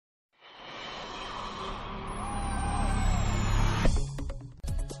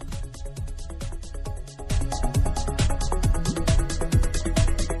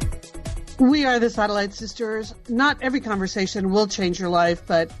We are the Satellite Sisters. Not every conversation will change your life,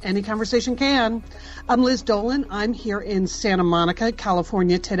 but any conversation can. I'm Liz Dolan. I'm here in Santa Monica,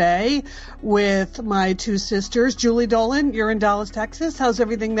 California today with my two sisters. Julie Dolan, you're in Dallas, Texas. How's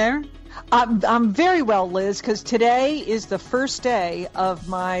everything there? I'm very well, Liz, because today is the first day of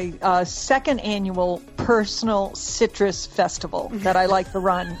my second annual personal citrus festival that I like to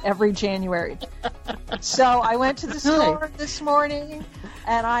run every January. So I went to the store this morning,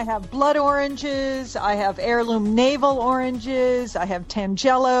 and I have blood oranges, I have heirloom navel oranges, I have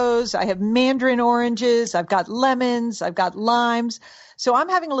tangelos, I have mandarin oranges, I've got lemons, I've got limes. So I'm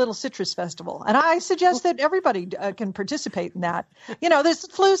having a little citrus festival, and I suggest that everybody can participate in that. You know, this is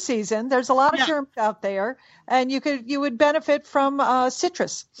flu season. There's a lot of germs out there, and you would benefit from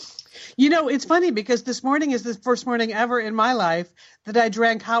citrus. You know, it's funny because this morning is the first morning ever in my life that I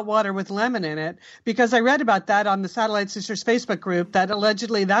drank hot water with lemon in it, because I read about that on the Satellite Sisters Facebook group that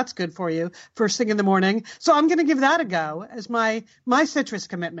allegedly that's good for you first thing in the morning. So I'm going to give that a go as my citrus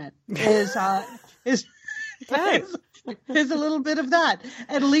commitment is There's a little bit of that.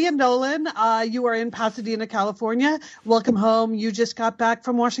 And Leah Nolan, you are in Pasadena, California. Welcome home. You just got back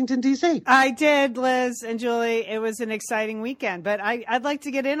from Washington, D.C. I did, Liz and Julie. It was an exciting weekend, but I'd like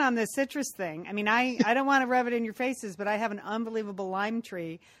to get in on this citrus thing. I mean, I don't want to rub it in your faces, but I have an unbelievable lime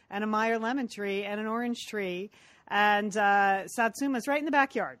tree and a Meyer lemon tree and an orange tree. And Satsuma's right in the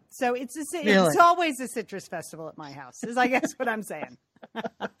backyard. So it's always a citrus festival at my house, is I guess what I'm saying.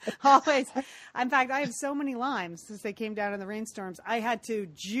 Always. In fact, I have so many limes since they came down in the rainstorms. I had to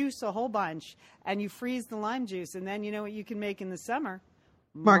juice a whole bunch, and you freeze the lime juice, and then you know what you can make in the summer?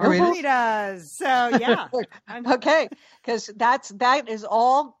 Margaritas. So yeah. Okay, because that is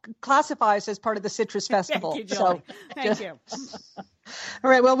all classifies as part of the citrus festival. Thank you, Julie. Thank you. All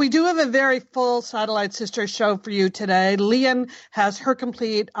right. Well, we do have a very full Satellite Sisters show for you today. Leanne has her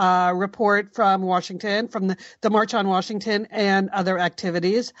complete report from Washington, from the March on Washington and other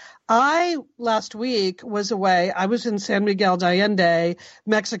activities. I, last week, was away. I was in San Miguel de Allende,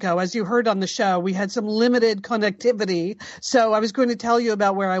 Mexico. As you heard on the show, we had some limited connectivity. So I was going to tell you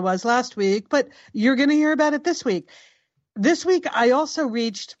about where I was last week, but you're going to hear about it this week. This week, I also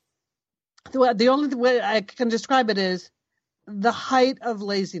reached, the only way I can describe it is, the height of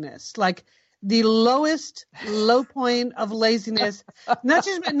laziness, like the low point of laziness. Not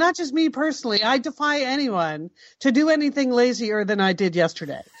just me personally. I defy anyone to do anything lazier than I did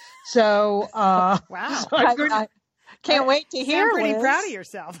yesterday. So, wow. So I can't wait to hear. You're pretty Liz. proud of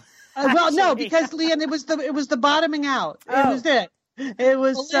yourself. Well, no, because Leanne, it was the bottoming out. It was it. It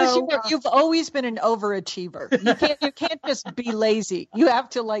was Liz, you've always been an overachiever. You can't just be lazy. You have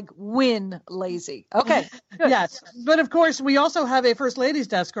to win lazy. Okay. Good. Yes. But of course, we also have a First Ladies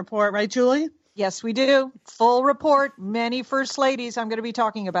Desk report, right, Julie? Yes, we do. Full report. Many First Ladies I'm going to be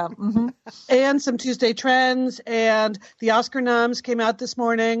talking about. Mm-hmm. And some Tuesday trends, and the Oscar noms came out this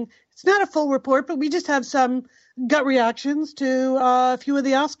morning. It's not a full report, but we just have some gut reactions to a few of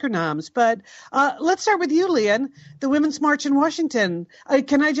the Oscar noms. But let's start with you, Leanne, the Women's March in Washington.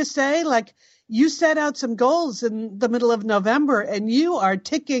 Can I just say, you set out some goals in the middle of November, and you are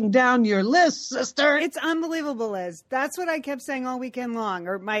ticking down your list, sister. It's unbelievable, Liz. That's what I kept saying all weekend long.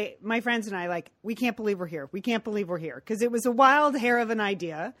 Or my friends and I, we can't believe we're here. We can't believe we're here. Because it was a wild hair of an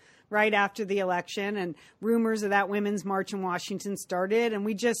idea right after the election, and rumors of that Women's March in Washington started, and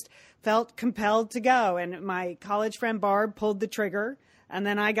we just felt compelled to go. And my college friend Barb pulled the trigger, and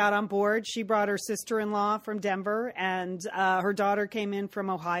then I got on board. She brought her sister-in-law from Denver, and her daughter came in from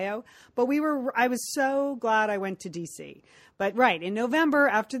Ohio. But I was so glad I went to D.C. But right, in November,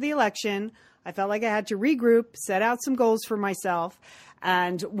 after the election, I felt like I had to regroup, set out some goals for myself.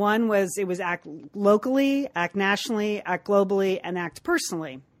 And one was, it was act locally, act nationally, act globally, and act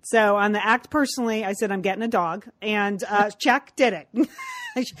personally. So on the act personally, I said, I'm getting a dog, and check, did it.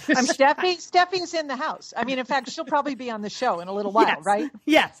 Steffi's in the house. I mean, in fact, she'll probably be on the show in a little while, yes. Right?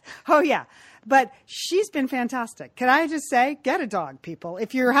 Yes. Oh, yeah. But she's been fantastic. Can I just say, get a dog, people.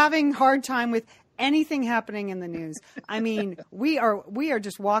 If you're having a hard time with anything happening in the news, I mean, we are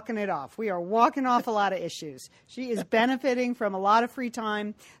just walking it off. We are walking off a lot of issues. She is benefiting from a lot of free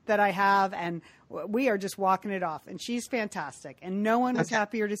time that I have, and we are just walking it off. And she's fantastic. And no one was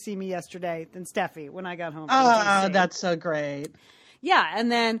happier to see me yesterday than Steffi when I got home. Oh, that's so great. Yeah,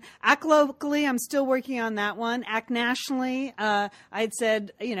 and then act locally, I'm still working on that one. Act nationally, I had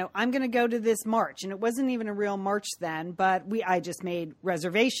said, I'm going to go to this march, and it wasn't even a real march then, but I just made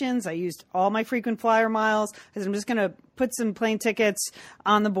reservations. I used all my frequent flyer miles. I said, I'm just going to put some plane tickets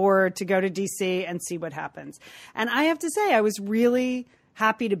on the board to go to D.C. and see what happens. And I have to say, I was really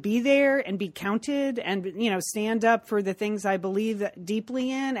happy to be there and be counted and, stand up for the things I believe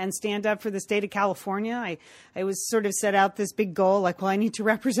deeply in and stand up for the state of California. I was sort of set out this big goal, like, well, I need to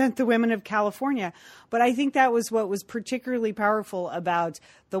represent the women of California. But I think that was what was particularly powerful about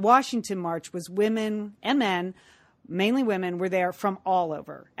the Washington March was women and men, mainly women, were there from all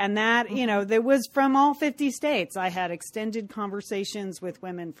over. And that, there was from all 50 states. I had extended conversations with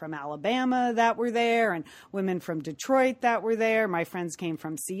women from Alabama that were there and women from Detroit that were there. My friends came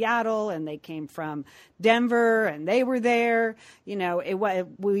from Seattle and they came from Denver and they were there.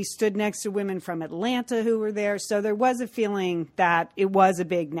 We stood next to women from Atlanta who were there. So there was a feeling that it was a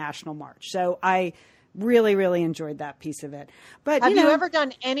big national march. So I really, really enjoyed that piece of it. But have you ever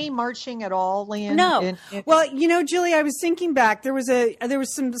done any marching at all, Lian? No. Well, Julie, I was thinking back. There was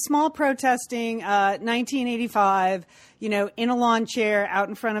some small protesting, 1985. In a lawn chair out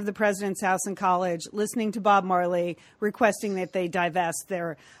in front of the president's house in college, listening to Bob Marley requesting that they divest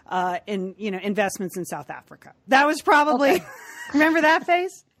their investments in South Africa. That was probably. Okay. Remember that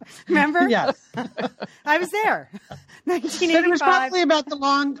face? Remember? Yes. I was there. 1985. But it was probably about the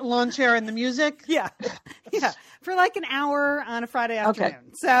lawn chair and the music. Yeah. Yeah. For like an hour on a Friday afternoon.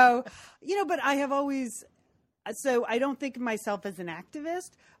 Okay. So, but I have always, I don't think of myself as an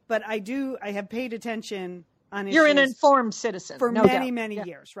activist, but I have paid attention on issues. You're an informed citizen. For many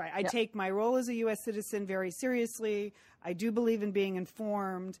years, right? I take my role as a U.S. citizen very seriously. I do believe in being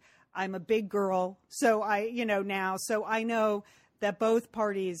informed. I'm a big girl. So so I know that both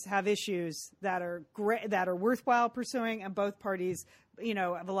parties have issues that are great, that are worthwhile pursuing, and both parties,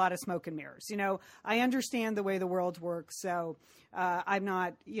 have a lot of smoke and mirrors. I understand the way the world works, so I'm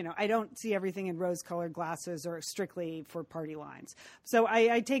not, I don't see everything in rose-colored glasses or strictly for party lines. So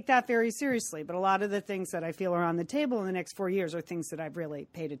I take that very seriously, but a lot of the things that I feel are on the table in the next 4 years are things that I've really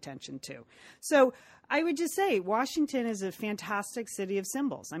paid attention to. So I would just say Washington is a fantastic city of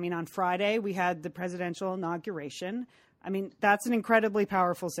symbols. I mean, on Friday, we had the presidential inauguration. I mean, that's an incredibly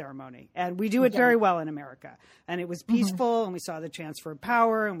powerful ceremony, and we do it very well in America. And it was peaceful, and we saw the transfer of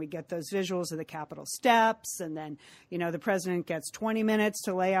power, and we get those visuals of the Capitol steps, and then, the president gets 20 minutes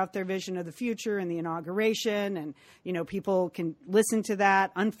to lay out their vision of the future in the inauguration, and, people can listen to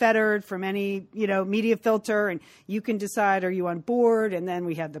that unfettered from any, media filter, and you can decide, are you on board? And then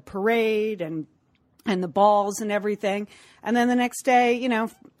we had the parade and the balls and everything. And then the next day,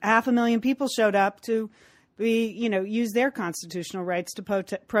 500,000 people showed up to use their constitutional rights to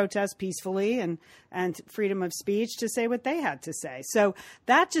protest peacefully and freedom of speech to say what they had to say. So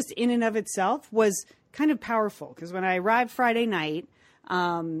that just in and of itself was kind of powerful, because when I arrived Friday night,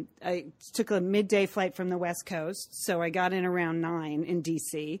 I took a midday flight from the West Coast. So I got in around 9 in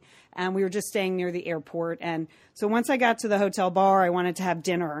DC, and we were just staying near the airport. And so once I got to the hotel bar, I wanted to have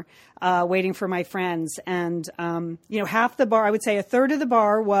dinner, waiting for my friends. And, half the bar, I would say a third of the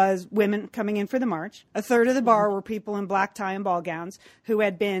bar was women coming in for the march. A third of the bar were people in black tie and ball gowns who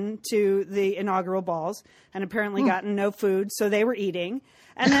had been to the inaugural balls and apparently gotten no food. So they were eating.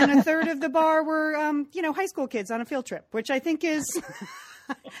 And then a third of the bar were, high school kids on a field trip, which I think is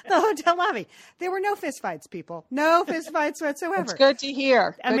the hotel lobby. There were no fistfights, people. No fistfights whatsoever. It's good to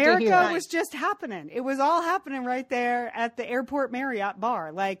hear. America was just happening. It was all happening right there at the airport Marriott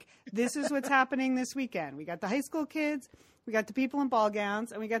bar. Like, this is what's happening this weekend. We got the high school kids, we got the people in ball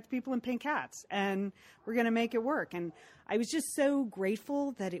gowns, and we got the people in pink hats. And we're going to make it work. And I was just so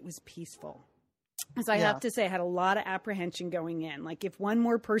grateful that it was peaceful. As I have to say, I had a lot of apprehension going in. Like, if one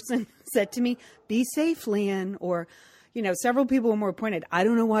more person said to me, be safe, Lian, or, several people were more pointed, I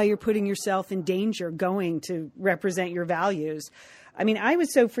don't know why you're putting yourself in danger going to represent your values. I mean, I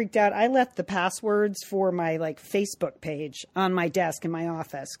was so freaked out. I left the passwords for my Facebook page on my desk in my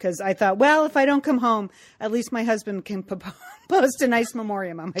office, because I thought, well, if I don't come home, at least my husband can post a nice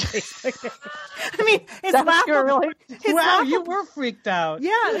memoriam on my Facebook page. I mean, it's laughable. Wow, you were freaked out.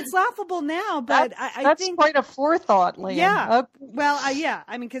 Yeah, it's laughable now, but I think that's quite a forethought, Lian. Yeah. Well,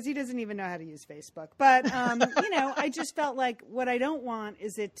 I mean, because he doesn't even know how to use Facebook. But I just felt like what I don't want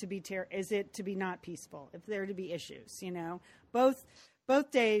is it to be not peaceful. If there are to be issues,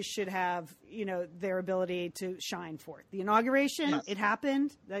 both days should have, their ability to shine forth. The inauguration, It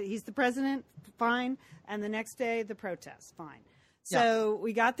happened. He's the president, fine. And the next day, the protests, fine. So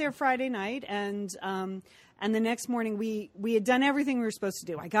we got there Friday night, and the next morning we had done everything we were supposed to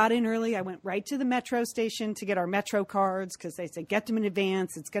do. I got in early. I went right to the metro station to get our metro cards, because they said get them in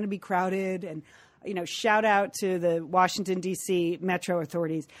advance. It's going to be crowded. And shout out to the Washington, D.C. metro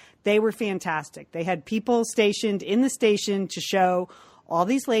authorities. They were fantastic. They had people stationed in the station to show all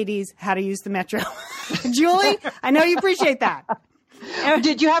these ladies how to use the metro. Julie, I know you appreciate that.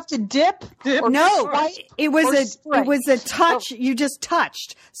 Did you have to dip? No, it was a touch. Oh. You just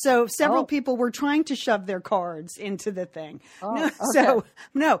touched. So several people were trying to shove their cards into the thing. So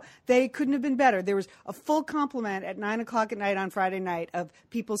they couldn't have been better. There was a full complement at 9:00 at night on Friday night of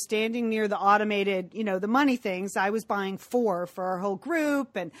people standing near the automated, the money things. I was buying 4 for our whole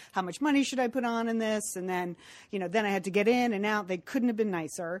group, and how much money should I put on in this? And then, then I had to get in and out. They couldn't have been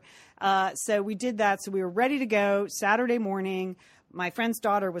nicer. So we did that. So we were ready to go Saturday morning. My friend's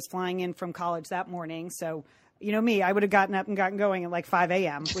daughter was flying in from college that morning. So, me, I would have gotten up and gotten going at like 5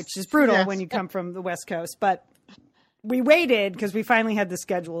 a.m., which is brutal when you come from the West Coast. But we waited because we finally had the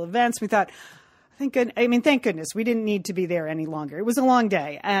schedule of events. We thought, thank goodness we didn't need to be there any longer. It was a long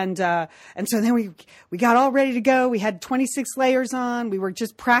day. And so then we got all ready to go. We had 26 layers on. We were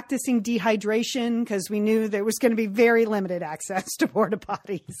just practicing dehydration because we knew there was going to be very limited access to porta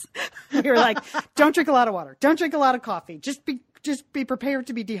potties. We were like, don't drink a lot of water. Don't drink a lot of coffee. Just be prepared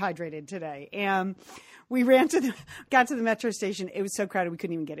to be dehydrated today. And we got to the metro station. It was so crowded we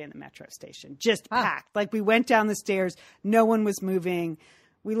couldn't even get in the metro station. Just packed. Like we went down the stairs. No one was moving.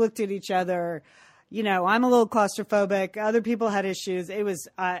 We looked at each other. I'm a little claustrophobic. Other people had issues. It was,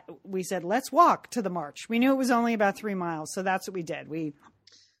 we said, let's walk to the march. We knew it was only about 3 miles. So that's what we did.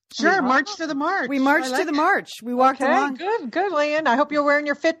 March to the march. We marched to the march. We walked along. Good, Leanne. I hope you're wearing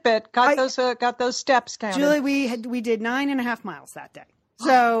your Fitbit. Got those steps counted. Julie, we did 9.5 miles that day.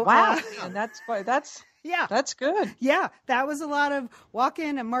 So wow, and that's good. Yeah, that was a lot of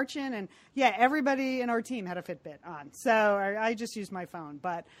walking and marching, and everybody in our team had a Fitbit on. So I just used my phone,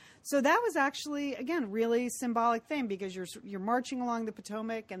 but. So that was actually, again, really symbolic thing because you're marching along the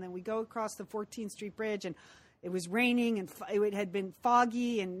Potomac, and then we go across the 14th Street Bridge, and it was raining, and it had been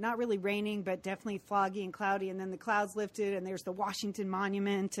foggy, and not really raining, but definitely foggy and cloudy. And then the clouds lifted, and there's the Washington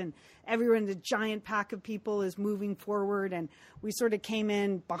Monument, and everyone, the giant pack of people is moving forward. And we sort of came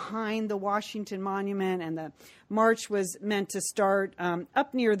in behind the Washington Monument, and the march was meant to start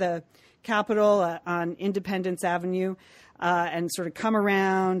up near the Capitol on Independence Avenue. And sort of come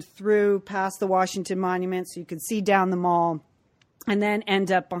around through past the Washington Monument so you could see down the mall, and then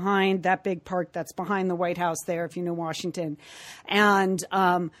end up behind that big park that's behind the White House there, if you know Washington. And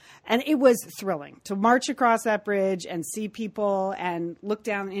it was thrilling to march across that bridge and see people and look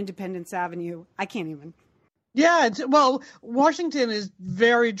down Independence Avenue. I can't even. Yeah, Washington is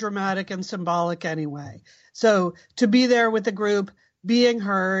very dramatic and symbolic anyway. So to be there with the group, being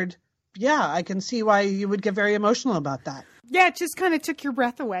heard, I can see why you would get very emotional about that. Yeah, it just kind of took your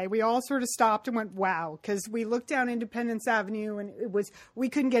breath away. We all sort of stopped and went, wow, because we looked down Independence Avenue, and we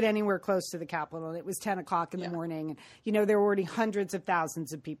couldn't get anywhere close to the Capitol. And it was 10 o'clock in the morning. And, there were already hundreds of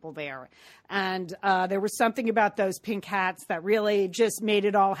thousands of people there. And there was something about those pink hats that really just made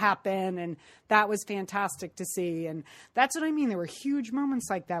it all happen. And that was fantastic to see. And that's what I mean. There were huge moments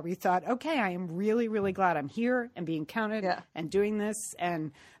like that where you thought, okay, I am really, really glad I'm here and being counted and doing this.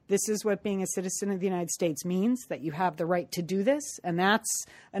 And this is what being a citizen of the United States means, that you have the right to do this, and that's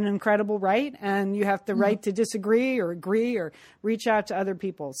an incredible right, and you have the right to disagree or agree or reach out to other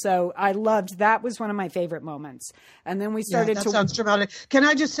people. So I loved that. Was one of my favorite moments. And then we started that sounds dramatic. Can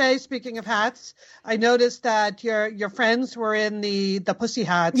I just say, speaking of hats, I noticed that your friends were in the pussy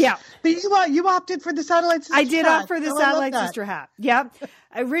hats. Yeah. But you opted for the Satellite Sister hat. I did opt for the Satellite Sister hat. Yep.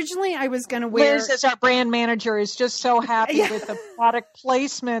 Originally, I was going to wear. Liz, as our brand manager, is just so happy with the product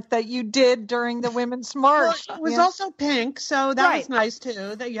placement that you did during the Women's March. Well, it was also pink, so that was nice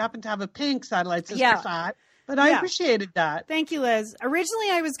too. That you happen to have a pink Satellite Sister hat. But I appreciated that. Thank you, Liz. Originally,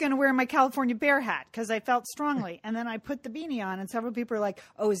 I was going to wear my California bear hat because I felt strongly. And then I put the beanie on, and several people were like,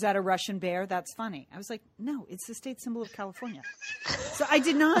 oh, is that a Russian bear? That's funny. I was like, no, it's the state symbol of California. So I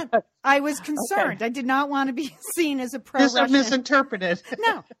did not. I was concerned. Okay. I did not want to be seen as a pro-Russian. Misinterpreted.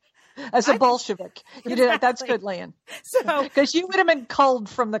 No. As a Bolshevik. You did. That's good, Lian. So, because you would have been culled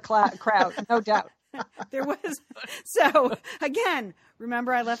from the crowd, no doubt. There was. So again,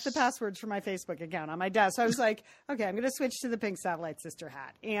 remember I left the passwords for my Facebook account on my desk. So I was like, okay, I'm going to switch to the pink Satellite Sister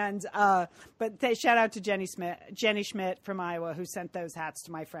hat. And, but shout out to Jenny Schmidt from Iowa, who sent those hats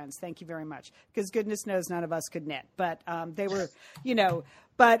to my friends. Thank you very much. Because goodness knows none of us could knit, but, they were,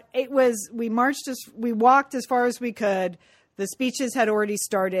 but it was, we walked as far as we could. The speeches had already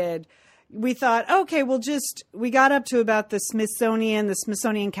started. We thought, okay, we got up to about the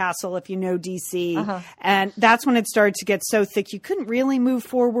Smithsonian Castle, if you know DC. And that's when it started to get so thick you couldn't really move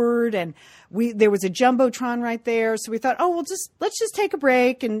forward. And there was a Jumbotron right there. So we thought, let's just take a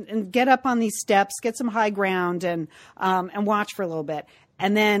break and get up on these steps, get some high ground and watch for a little bit.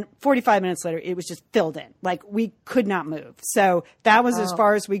 And then 45 minutes later, it was just filled in. Like we could not move. So that was as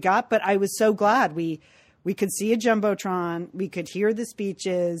far as we got. But I was so glad we We could see a jumbotron. We could hear the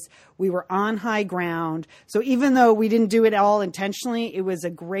speeches. We were on high ground. So even though we didn't do it all intentionally, it was a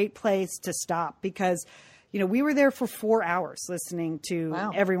great place to stop because, we were there for 4 hours listening to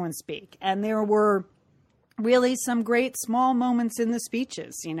everyone speak. And there were really some great small moments in the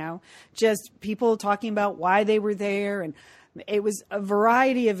speeches, just people talking about why they were there. And it was a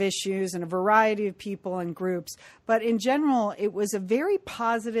variety of issues and a variety of people and groups. But in general, it was a very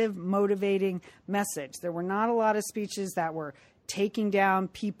positive, motivating message. There were not a lot of speeches that were taking down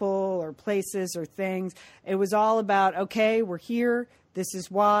people or places or things. It was all about, okay, we're here. This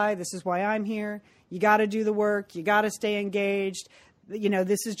is why I'm here. You got to do the work. You got to stay engaged.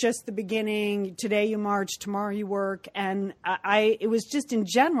 This is just the beginning. Today you march, tomorrow you work. And it was just in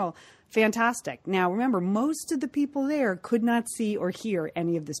general fantastic. Now, remember, most of the people there could not see or hear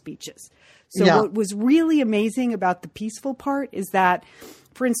any of the speeches. So what was really amazing about the peaceful part is that,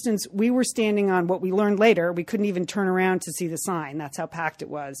 for instance, we were standing on what we learned later. We couldn't even turn around to see the sign. That's how packed it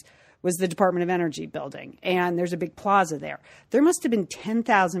was the Department of Energy building. And there's a big plaza there. There must have been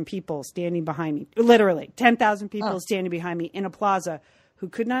 10,000 people standing behind me, literally 10,000 people standing behind me in a plaza who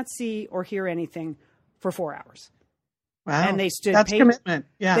could not see or hear anything for 4 hours. Wow. And they stood commitment.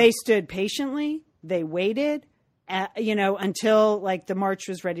 Yeah. They stood patiently. They waited, until the march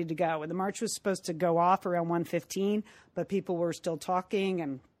was ready to go. And the march was supposed to go off around 1:15, but people were still talking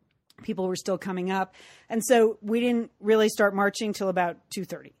and people were still coming up. And so we didn't really start marching till about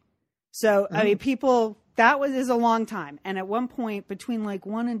 2:30. So, I mean, is a long time. And at one point between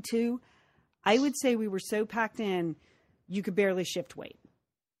 1 and 2, I would say we were so packed in, you could barely shift weight.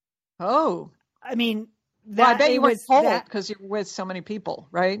 Oh, I mean, I bet you were cold because you were with so many people,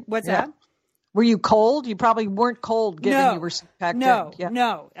 right? What's that? Were you cold? You probably weren't cold given you were so packed in.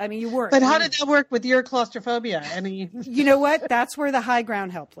 No. I mean, you weren't. But how did that work with your claustrophobia? You know what? That's where the high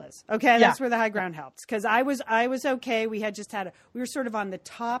ground helped, Liz. Okay, that's where the high ground helps because I was okay. We had we were sort of on the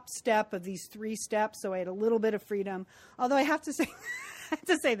top step of these 3 steps, so I had a little bit of freedom. Although I have to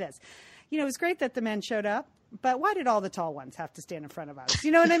say this. It was great that the men showed up. But why did all the tall ones have to stand in front of us?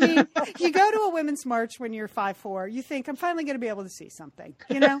 You know what I mean? You go to a women's march when you're 5'4", you think, I'm finally going to be able to see something,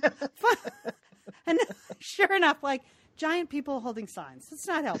 And sure enough, giant people holding signs. It's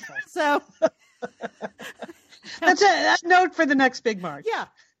not helpful. So that's a note for the next big march. Yeah.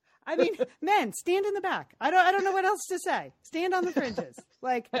 I mean, men, stand in the back. I don't know what else to say. Stand on the fringes.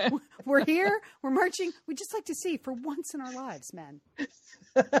 We're here. We're marching. We just like to see for once in our lives, men.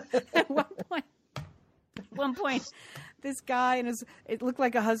 At one point, this guy and it looked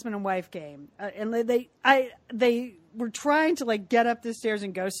like a husband and wife game, and they were trying to get up the stairs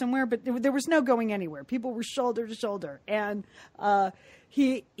and go somewhere, but there was no going anywhere. People were shoulder to shoulder, and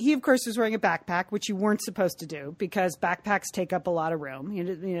he of course was wearing a backpack, which you weren't supposed to do because backpacks take up a lot of room.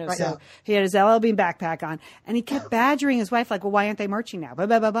 Right. So he had his LL Bean backpack on, and he kept badgering his wife well, why aren't they marching now? Blah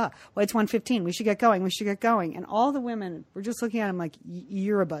blah blah blah. Well, it's 1:15. We should get going. And all the women were just looking at him like,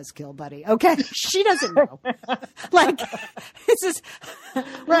 you're a buzzkill, buddy. Okay, she doesn't know. It's just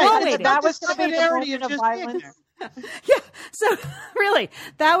right. That was the solidarity of violence. Yeah. So really,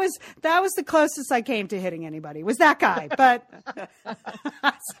 that was the closest I came to hitting anybody was that guy. But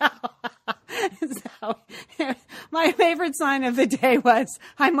so my favorite sign of the day was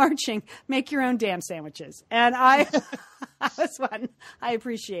I'm marching, make your own damn sandwiches. And that was one I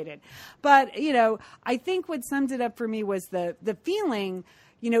appreciated. But, I think what summed it up for me was the feeling,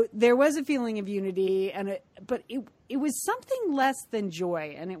 there was a feeling of unity but it was something less than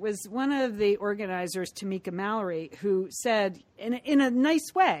joy. And it was one of the organizers, Tamika Mallory, who said in a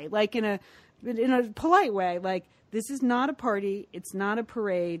nice way, in a polite way, this is not a party. It's not a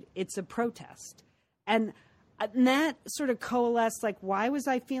parade. It's a protest. And that sort of coalesced, why was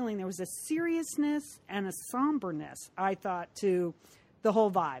I feeling there was a seriousness and a somberness, I thought, to the whole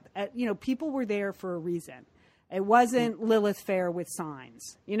vibe. People were there for a reason. It wasn't Lilith Fair with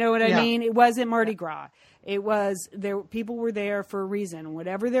signs. You know what I mean? It wasn't Mardi Gras. It was people were there for a reason.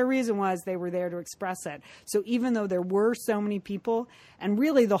 Whatever their reason was, they were there to express it. So even though there were so many people, and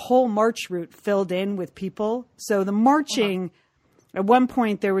really the whole march route filled in with people. So the marching, at one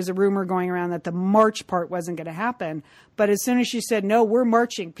point there was a rumor going around that the march part wasn't going to happen. But as soon as she said, no, we're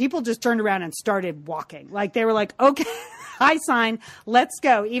marching, people just turned around and started walking. They were like, okay, high sign, let's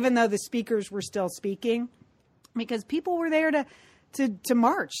go. Even though the speakers were still speaking. Because people were there to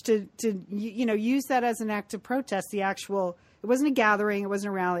march, to use that as an act of protest, the actual It wasn't a gathering. It wasn't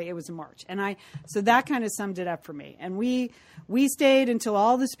a rally. It was a march. So that kind of summed it up for me. And we stayed until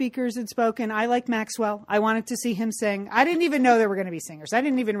all the speakers had spoken. I like Maxwell. I wanted to see him sing. I didn't even know there were going to be singers. I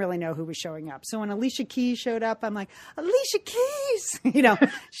didn't even really know who was showing up. So when Alicia Keys showed up, I'm like, Alicia Keys,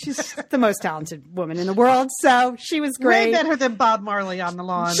 she's the most talented woman in the world. So she was great. Way better than Bob Marley on the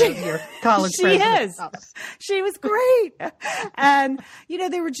lawn of your college She is. She was great. And,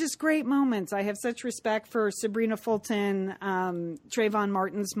 they were just great moments. I have such respect for Sabrina Fulton, Trayvon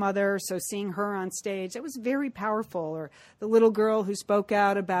Martin's mother. So seeing her on stage, it was very powerful. Or the little girl who spoke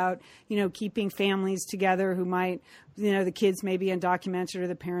out about, keeping families together who might, the kids may be undocumented or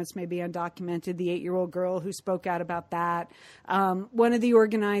the parents may be undocumented. The 8-year-old girl who spoke out about that. One of the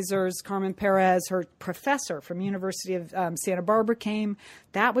organizers, Carmen Perez, her professor from University of Santa Barbara came.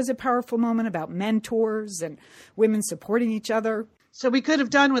 That was a powerful moment about mentors and women supporting each other. So we could have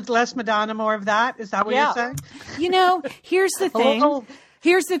done with less Madonna, more of that. Is that what you're saying? Here's the thing.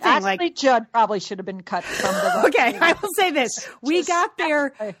 Here's the thing. Ashley Judd probably should have been cut from the. Okay, I will say this. We got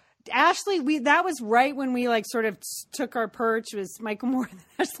there. Ashley, that was right when we sort of took our perch. It was Michael Moore and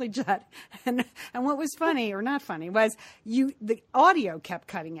Ashley Judd. And what was funny or not funny was the audio kept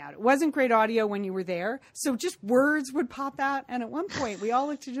cutting out. It wasn't great audio when you were there. So just words would pop out. And at one point we all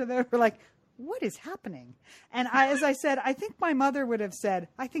looked at each other and were like, what is happening? And as I said, I think my mother would have said,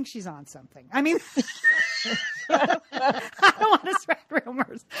 I think she's on something. I mean, I don't want to spread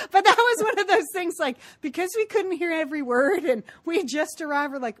rumors, but that was one of those things because we couldn't hear every word and we just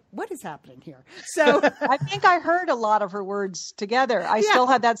arrived, we're like, what is happening here? So I think I heard a lot of her words together. I still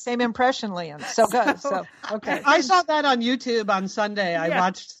had that same impression, Liam. So good. So, okay. I saw that on YouTube on Sunday. I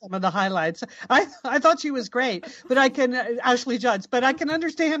watched some of the highlights. I thought she was great, but Ashley Judd, but I can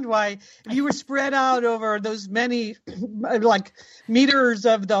understand why if you were spread out over those many meters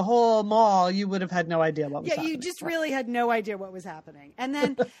of the whole mall, you would have had no idea what was happening. You just really had no idea what was happening. And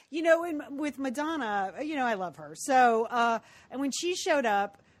then, with Madonna, I love her. So, and when she showed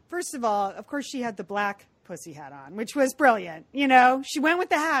up, first of all, of course, she had the black pussy hat on, which was brilliant. She went with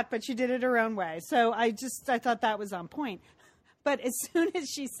the hat, but she did it her own way. So I thought that was on point. But as soon as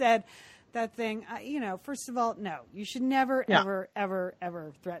she said that thing, first of all, no, you should never, ever, ever,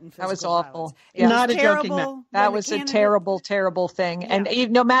 ever threaten physical violence. That was awful. It was Not a terrible. joking matter. That was a terrible, terrible thing. Yeah.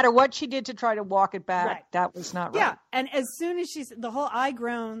 And no matter what she did to try to walk it back, that was not right. Yeah. And as soon as I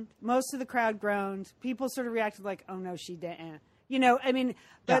groaned, most of the crowd groaned. People sort of reacted like, oh no, she didn't.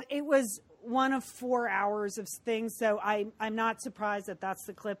 But it was one of 4 hours of things. So I'm not surprised that that's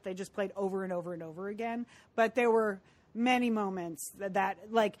the clip they just played over and over and over again. But there were many moments that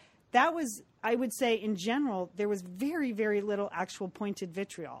was, I would say, in general, there was very, very little actual pointed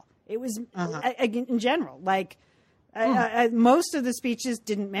vitriol. It was, in general, most of the speeches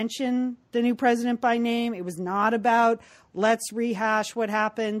didn't mention the new president by name. It was not about let's rehash what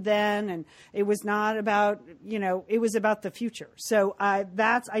happened then, and it was not about it was about the future. So I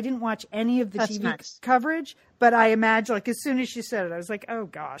didn't watch any of the TV coverage, but I imagine as soon as she said it, I was like, oh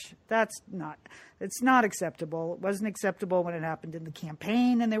gosh, it's not acceptable. It wasn't acceptable when it happened in the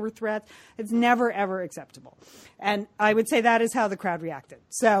campaign and there were threats. It's never ever acceptable, and I would say that is how the crowd reacted.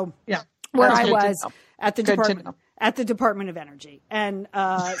 So where I was at the Department of Energy. And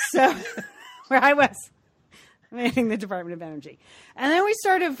so where I was managing the Department of Energy. And then we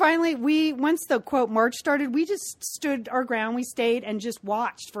started once the quote march started, we just stood our ground. We stayed and just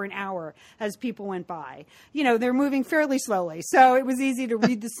watched for an hour as people went by. They're moving fairly slowly. So it was easy to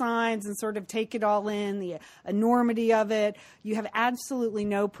read the signs and sort of take it all in, the enormity of it. You have absolutely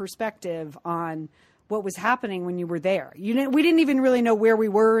no perspective on what was happening when you were there. We didn't even really know where we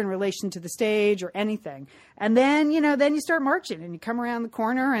were in relation to the stage or anything. And then, then you start marching and you come around the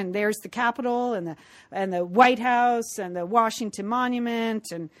corner and there's the Capitol and the White House and the Washington Monument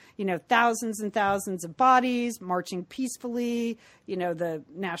and, thousands and thousands of bodies marching peacefully. The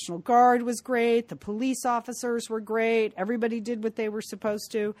National Guard was great. The police officers were great. Everybody did what they were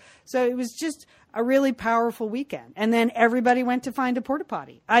supposed to. So it was just a really powerful weekend. And then everybody went to find a porta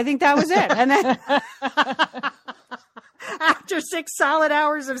potty. I think that was it. And then after 6 solid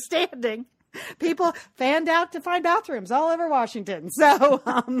hours of standing, people fanned out to find bathrooms all over Washington.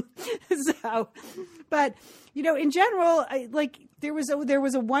 But in general, there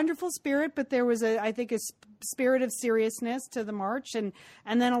was a wonderful spirit, but there was I think a spirit of seriousness to the march, and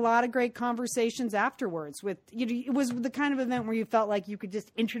then a lot of great conversations afterwards. It was the kind of event where you felt like you could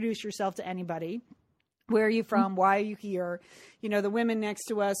just introduce yourself to anybody. Where are you from? Why are you here? the women next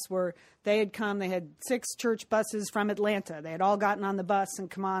to us they had 6 church buses from Atlanta. They had all gotten on the bus and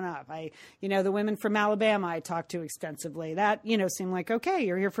come on up. The women from Alabama I talked to extensively. That, seemed like, okay,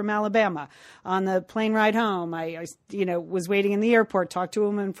 you're here from Alabama. On the plane ride home, I was waiting in the airport, talked to a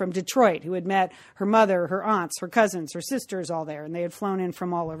woman from Detroit who had met her mother, her aunts, her cousins, her sisters all there, and they had flown in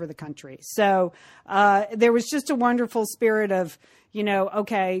from all over the country. So there was just a wonderful spirit of,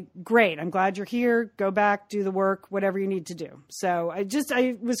 okay, great. I'm glad you're here. Go back, do the work, whatever you need to do. So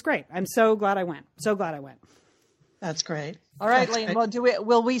it was great. I'm so glad I went. So glad I went. That's great. All right, Lian. Well,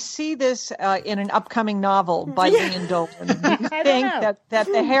 will we see this in an upcoming novel by Lian Dolan? Do you think that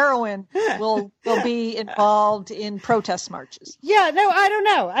the heroine will be involved in protest marches? Yeah, no, I don't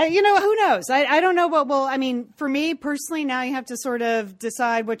know. Who knows? I don't know what will. I mean, for me personally, now you have to sort of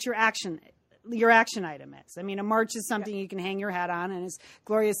decide what your action item is. I mean, a march is something you can hang your hat on. And as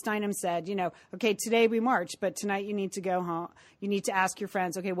Gloria Steinem said, okay, today we march, but tonight you need to go home. You need to ask your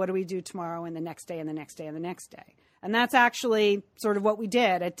friends, okay, what do we do tomorrow and the next day and the next day and the next day? And that's actually sort of what we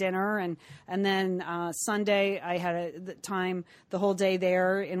did at dinner. And then Sunday, I had the whole day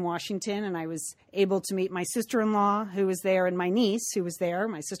there in Washington, and I was able to meet my sister-in-law who was there and my niece who was there.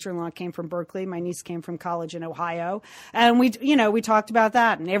 My sister-in-law came from Berkeley. My niece came from college in Ohio. And we talked about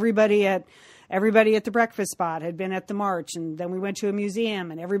that. And everybody at the breakfast spot had been at the march, and then we went to a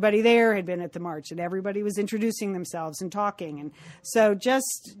museum, and everybody there had been at the march, and everybody was introducing themselves and talking. And so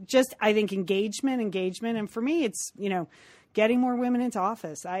just I think engagement, and for me, it's getting more women into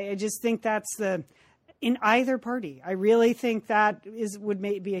office. I just think that's in either party. I really think that would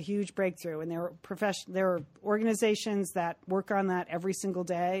be a huge breakthrough, and there are organizations that work on that every single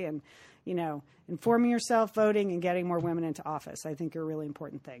day, and informing yourself, voting, and getting more women into office, I think are really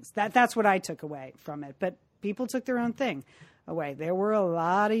important things. That's what I took away from it. But people took their own thing away. There were a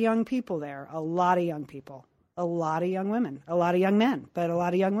lot of young people there, a lot of young people, a lot of young women, a lot of young men, but a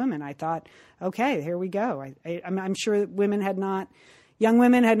lot of young women. I thought, okay, here we go. I'm sure that young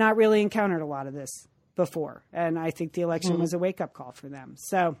women had not really encountered a lot of this before. And I think the election was a wake-up call for them.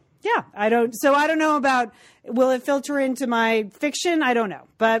 So yeah, I don't know about, will it filter into my fiction? I don't know.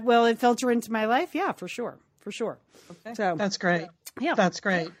 But will it filter into my life? Yeah, for sure. Okay. So that's great. Yeah. That's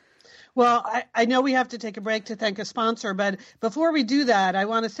great. Well, I know we have to take a break to thank a sponsor, but before we do that, I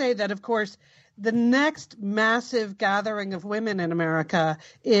want to say that, of course, the next massive gathering of women in America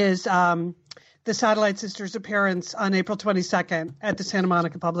is the Satellite Sisters' appearance on April 22nd at the Santa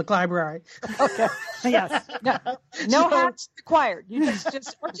Monica Public Library. Okay. Yes. No hats required. You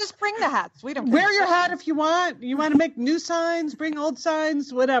just bring the hats. We don't wear your hat if you want. You want to make new signs, bring old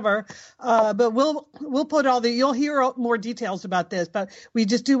signs, whatever. But we'll put you'll hear more details about this. But we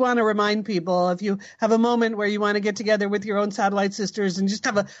just do want to remind people, if you have a moment where you want to get together with your own Satellite Sisters and just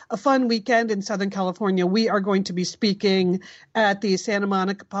have a fun weekend in Southern California, we are going to be speaking at the Santa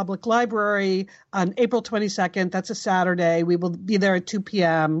Monica Public Library on April 22nd. That's a Saturday. We will be there at 2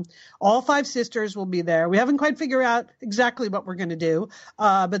 p.m. All 5 sisters will be there. We haven't quite figured out exactly what we're going to do,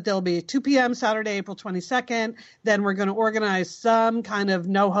 but there'll be 2 p.m. Saturday, April 22nd. Then we're going to organize some kind of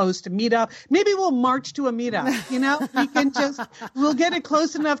no-host meetup. Maybe we'll march to a meetup, we'll get it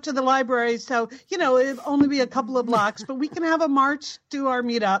close enough to the library. So, it'll only be a couple of blocks, but we can have a march to our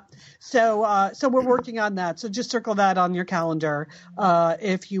meetup. So we're working on that. So just circle that on your calendar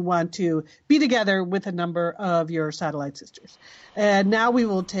if you want to be together with a number of your Satellite Sisters. And now we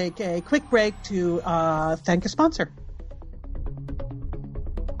will take a quick break to thank a sponsor.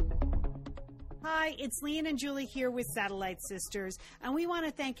 Hi, it's Lian and Julie here with Satellite Sisters, and we want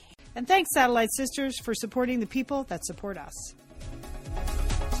to thank Satellite Sisters for supporting the people that support us.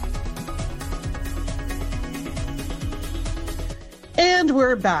 And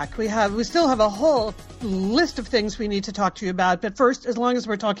we're back. We still have a whole list of things we need to talk to you about. But first, as long as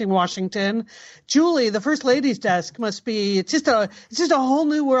we're talking Washington, Julie, the First Lady's desk must be, it's just a whole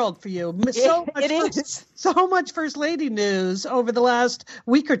new world for you. So much First Lady news over the last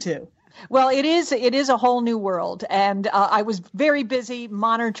week or two. Well, it is a whole new world, and I was very busy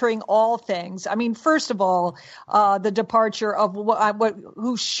monitoring all things. I mean, first of all, the departure of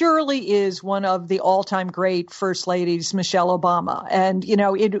who surely is one of the all-time great first ladies, Michelle Obama, and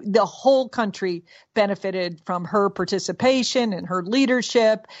the whole country benefited from her participation and her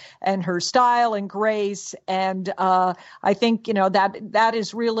leadership and her style and grace, and I think that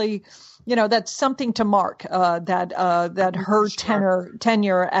is really. That's something to mark, that her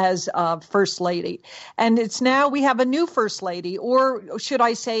tenure as first lady. And it's now we have a new first lady, or should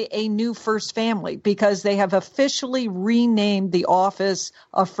I say a new first family, because they have officially renamed the office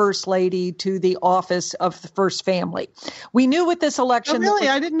of first lady to the office of the first family. We knew with this election. Oh, really?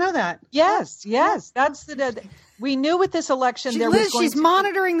 I didn't know that. Yes. That's we knew with this election she's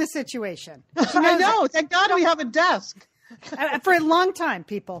monitoring the situation. I know. Thank God we have a desk. For a long time,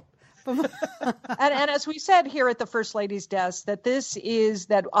 people. and as we said here at the First Lady's desk, that this is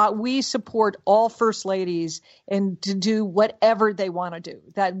that we support all First Ladies and to do whatever they want to do,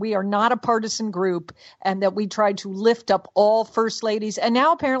 that we are not a partisan group, and that we try to lift up all First Ladies. And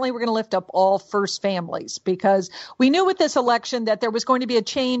now apparently we're going to lift up all First Families, because we knew with this election that there was going to be a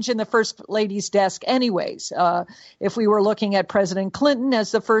change in the First Lady's desk anyways. If we were looking at President Clinton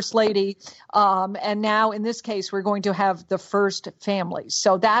as the First Lady, and now in this case, we're going to have the First Families.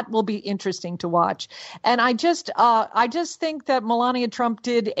 So that will be interesting to watch. And I just think that Melania Trump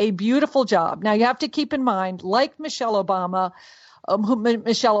did a beautiful job. Now you have to keep in mind, like Michelle Obama,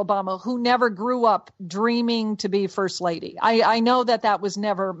 who never grew up dreaming to be first lady. I know that was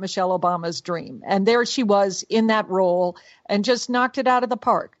never Michelle Obama's dream. And there she was in that role and just knocked it out of the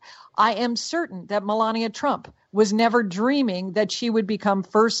park. I am certain that Melania Trump was never dreaming that she would become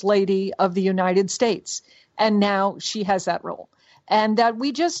first lady of the United States. And now she has that role. And that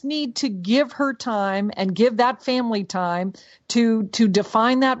we just need to give her time and give that family time to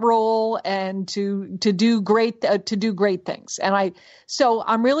define that role and to do great things. And so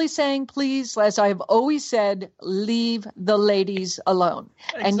I'm really saying, please, as I've always said, leave the ladies alone.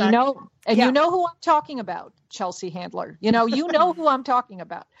 Exactly. And you know who I'm talking about, Chelsea Handler. You know who I'm talking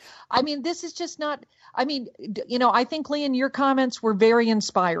about. I mean, this is just not. I mean, I think, Leon, your comments were very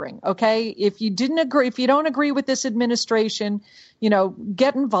inspiring. Okay, if you don't agree with this administration,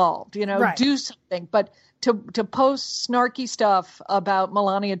 get involved. Right. Do something. But to post snarky stuff about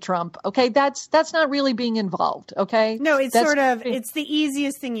Melania Trump, okay, that's not really being involved. Okay, no, it's it's the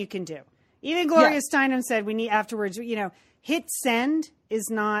easiest thing you can do. Even Gloria Steinem said we need afterwards. Hit send is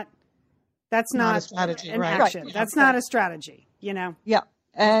not. That's not a strategy. An action. Right. That's not a strategy. Yeah.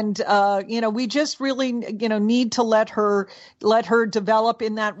 And, we just really, need to let her develop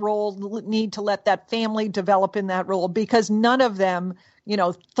in that role, need to let that family develop in that role, because none of them,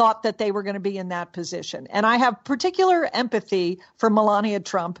 thought that they were going to be in that position. And I have particular empathy for Melania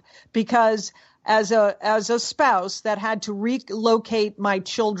Trump, because as a spouse that had to relocate my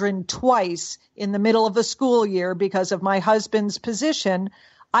children twice in the middle of a school year because of my husband's position,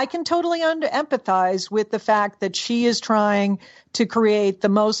 I can totally empathize with the fact that she is trying to create the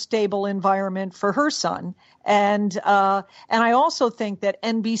most stable environment for her son. And I also think that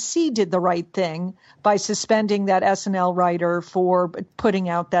NBC did the right thing by suspending that SNL writer for putting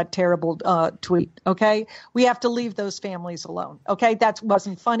out that terrible tweet. Okay, we have to leave those families alone. Okay, that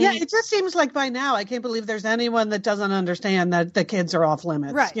wasn't funny. Yeah, it just seems like by now I can't believe there's anyone that doesn't understand that the kids are off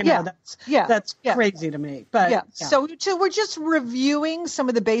limits. Right? That's crazy to me. But so we're just reviewing some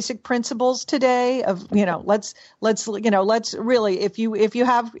of the basic principles today. Of let's really, if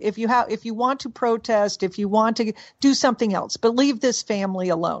you want to protest, if you want to do something else, but leave this family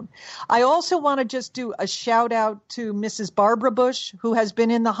alone. I also want to just do a shout out to Mrs. Barbara Bush, who has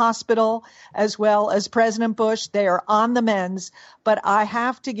been in the hospital, as well as President Bush. They are on the mends, but I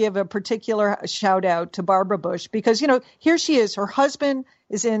have to give a particular shout out to Barbara Bush, because, here she is. Her husband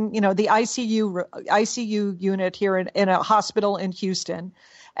is in, the ICU unit here in a hospital in Houston.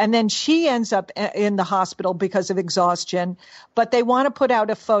 And then she ends up in the hospital because of exhaustion, but they want to put out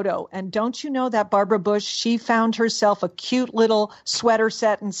a photo. And don't you know that Barbara Bush, she found herself a cute little sweater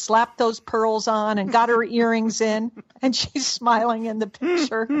set and slapped those pearls on and got her earrings in, and she's smiling in the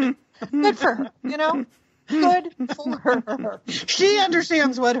picture. Good for her, Good for her. She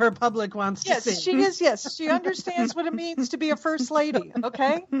understands what her public wants to see. Yes, she is. Yes, she understands what it means to be a first lady.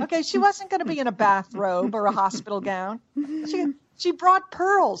 Okay. She wasn't going to be in a bathrobe or a hospital gown. She brought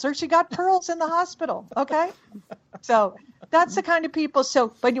pearls, or she got pearls in the hospital. Okay. So that's the kind of people.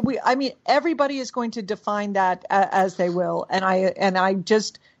 So, but everybody is going to define that as they will. And I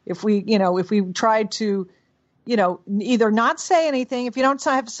just, if we try to, either not say anything. If you don't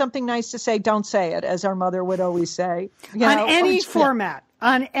have something nice to say, don't say it, as our mother would always say. On any format.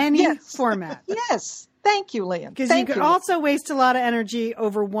 Yes. Thank you, Liam. Because you could also waste a lot of energy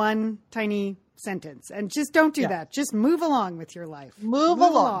over one tiny sentence. And just don't do that. Just move along with your life. Move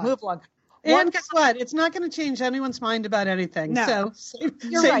along. And guess what? It's not going to change anyone's mind about anything. No. So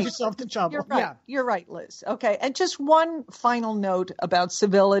save yourself the trouble. You're right. Yeah. You're right, Liz. Okay. And just one final note about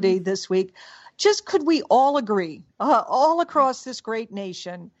civility this week. Just could we all agree, all across this great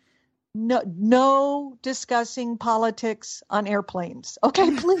nation, no discussing politics on airplanes.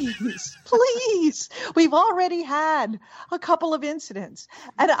 Okay, please, please. We've already had a couple of incidents.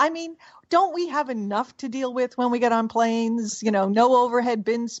 And I mean, don't we have enough to deal with when we get on planes? No overhead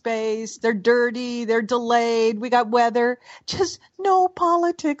bin space. They're dirty. They're delayed. We got weather. Just no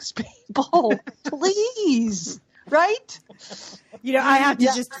politics, people. Please. Right? I have to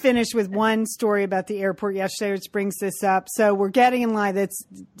just finish with one story about the airport yesterday, which brings this up. So we're getting in line. That's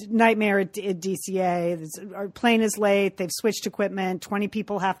nightmare at DCA. Our plane is late. They've switched equipment. 20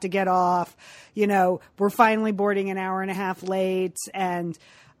 people have to get off. We're finally boarding an hour and a half late. And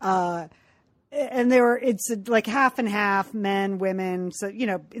it's like half and half, men, women. So,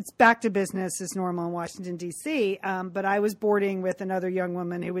 it's back to business as normal in Washington, D.C. But I was boarding with another young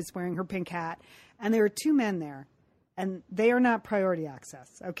woman who was wearing her pink hat. And there were two men there. And they are not priority access,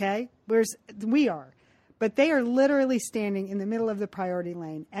 okay? Whereas we are. But they are literally standing in the middle of the priority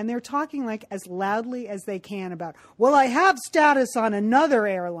lane. And they're talking like as loudly as they can about, well, I have status on another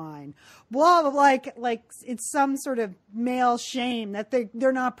airline. Blah, blah, like it's some sort of male shame that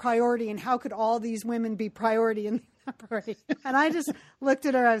they're not priority. And how could all these women be priority and not priority? And I just looked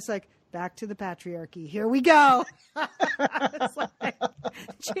at her. I was like, back to the patriarchy. Here we go. I was like,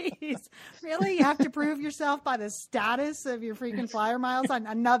 geez, really? You have to prove yourself by the status of your freaking flyer miles on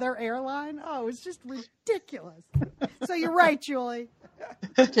another airline? Oh, it's just ridiculous. So you're right, Julie.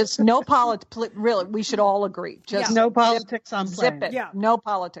 Just no politics. Really, we should all agree. Just no politics on planes. Zip it. Yeah. No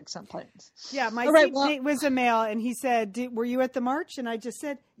politics on planes. Yeah, my seatmate was a male, and he said, were you at the march? And I just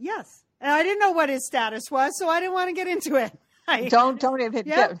said, yes. And I didn't know what his status was, so I didn't want to get into it. Don't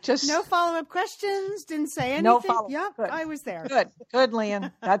even just no follow-up questions. Didn't say anything. No follow-up. Yep, Good. I was there. Good,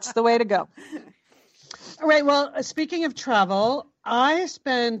 Leanne. That's the way to go. All right. Well, speaking of travel, I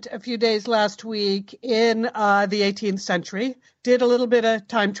spent a few days last week in the 18th century. Did a little bit of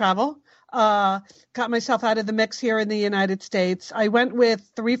time travel. Got myself out of the mix here in the United States. I went with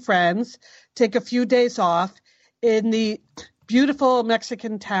 3 friends. Take a few days off in the beautiful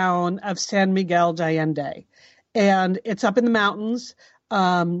Mexican town of San Miguel de Allende. And it's up in the mountains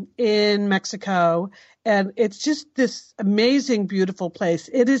in Mexico. And it's just this amazing, beautiful place.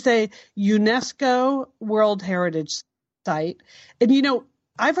 It is a UNESCO World Heritage Site. And,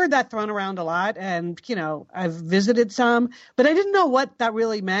 I've heard that thrown around a lot. And, I've visited some, but I didn't know what that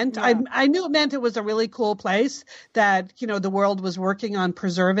really meant. Yeah. I knew it meant it was a really cool place that, the world was working on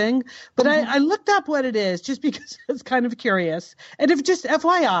preserving. But I looked up what it is just because I was kind of curious. And if just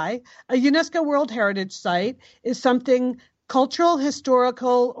FYI, a UNESCO World Heritage Site is something cultural,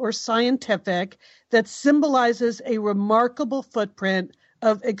 historical, or scientific that symbolizes a remarkable footprint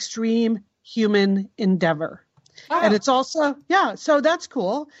of extreme human endeavor. Oh. And it's also, so that's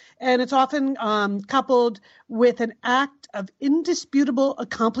cool. And it's often coupled with an act of indisputable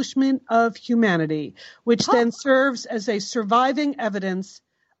accomplishment of humanity, which then serves as a surviving evidence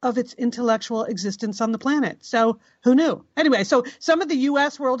of its intellectual existence on the planet. So who knew? Anyway, so some of the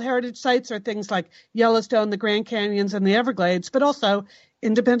U.S. World Heritage Sites are things like Yellowstone, the Grand Canyons, and the Everglades, but also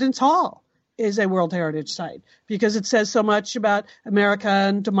Independence Hall is a World Heritage Site because it says so much about America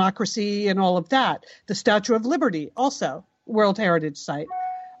and democracy and all of that. The Statue of Liberty, also World Heritage Site.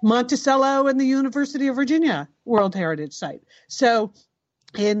 Monticello and the University of Virginia, World Heritage Site. So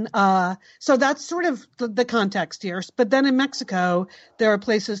so that's sort of the context here. But then in Mexico, there are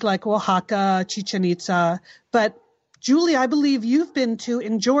places like Oaxaca, Chichen Itza. But Julie, I believe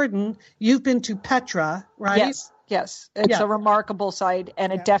in Jordan, you've been to Petra, right? Yes. It's a remarkable site,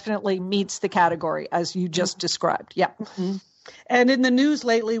 and it definitely meets the category as you just described. Yeah. Mm-hmm. And in the news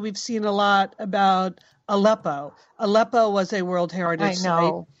lately, we've seen a lot about Aleppo. Aleppo was a World Heritage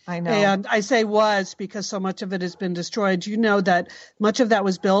Site. I know. And I say was because so much of it has been destroyed. You know that much of that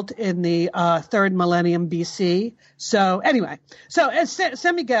was built in the 3rd millennium BC. So anyway,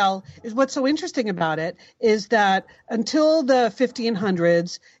 San Miguel is what's so interesting about it is that until the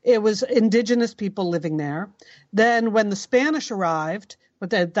 1500s, it was indigenous people living there. Then when the Spanish arrived, but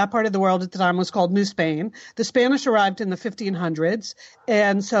that part of the world at the time was called New Spain. The Spanish arrived in the 1500s,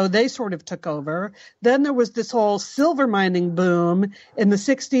 and so they sort of took over. Then there was this whole silver mining boom in the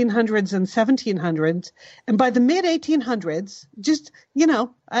 1600s and 1700s. And by the mid-1800s,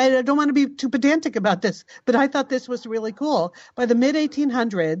 I don't want to be too pedantic about this, but I thought this was really cool. By the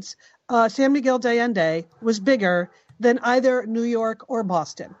mid-1800s, San Miguel de Allende was bigger than either New York or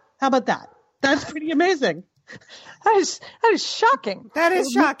Boston. How about that? That's pretty amazing. That is shocking. That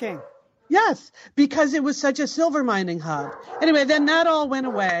is shocking. Yes, because it was such a silver mining hub. Anyway, then that all went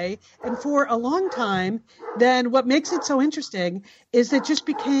away. And for a long time, then what makes it so interesting is it just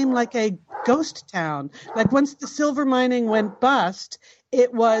became like a ghost town. Like once the silver mining went bust,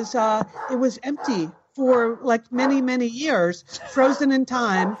 it was empty for like many, many years, frozen in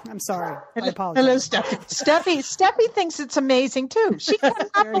time. I'm sorry. I Hello, apologize. Steffi. Steffi thinks it's amazing too. She cannot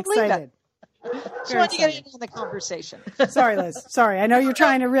Very believe excited. it. She Very wanted to get excited. in on the conversation. Sorry, Liz. Sorry. I know you're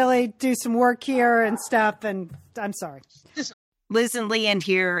trying to really do some work here and stuff, and I'm sorry. Liz and Leanne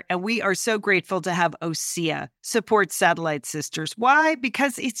here, and we are so grateful to have OSEA support Satellite Sisters. Why?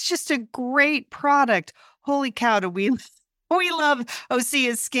 Because it's just a great product. Holy cow, do we love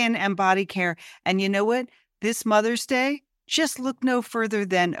OSEA's skin and body care. And you know what? This Mother's Day, just look no further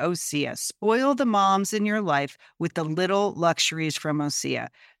than OSEA. Spoil the moms in your life with the little luxuries from OSEA.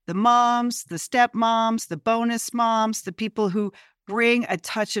 The moms, the stepmoms, the bonus moms, the people who bring a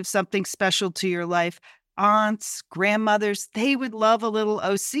touch of something special to your life. Aunts, grandmothers, they would love a little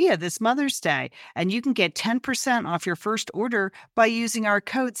OSEA this Mother's Day. And you can get 10% off your first order by using our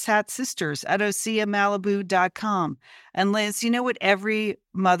code SATSisters at OSEAMalibu.com. And Liz, you know what every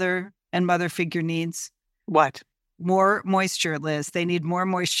mother and mother figure needs? What? More moisture, Liz. They need more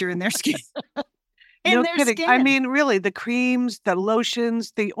moisture in their skin. No kidding. I mean, really, the creams, the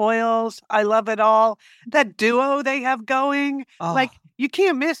lotions, the oils, I love it all. That duo they have going, like you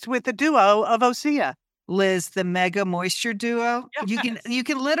can't miss with the duo of OSEA. Liz, the Mega Moisture Duo. Yes. You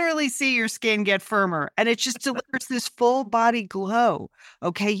can literally see your skin get firmer, and it just delivers this full body glow.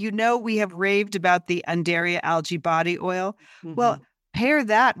 Okay, you know we have raved about the Undaria Algae Body Oil. Mm-hmm. Well, pair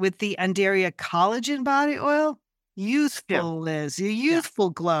that with the Undaria Collagen Body Oil. Youthful, Liz. Your youthful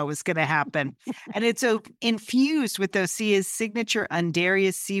glow is going to happen. And it's infused with OSEA's signature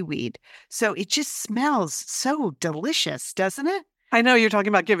Undaria seaweed. So it just smells so delicious, doesn't it? I know you're talking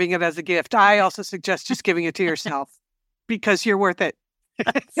about giving it as a gift. I also suggest just giving it to yourself because you're worth it.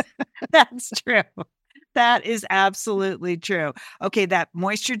 That's true. That is absolutely true. Okay, that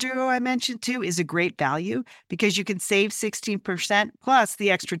Moisture Duo I mentioned too is a great value because you can save 16% plus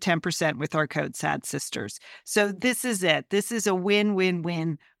the extra 10% with our code SADSisters. So this is it. This is a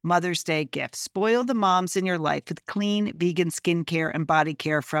win-win-win Mother's Day gift. Spoil the moms in your life with clean vegan skincare and body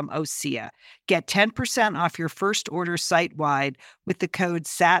care from OSEA. Get 10% off your first order site-wide with the code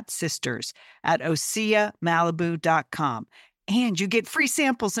SATSisters at OSEAMalibu.com. And you get free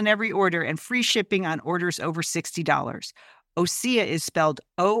samples in every order and free shipping on orders over $60. OSEA is spelled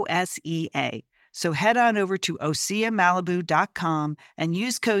O-S-E-A. So head on over to OSEAMalibu.com and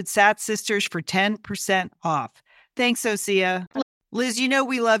use code SATSisters for 10% off. Thanks, OSEA. Liz, you know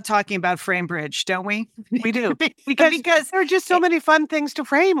we love talking about FrameBridge, don't we? We do. because there are just so many fun things to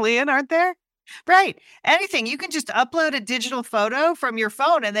frame, Leanne, aren't there? Right. Anything. You can just upload a digital photo from your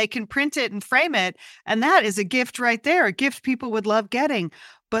phone and they can print it and frame it. And that is a gift right there, a gift people would love getting.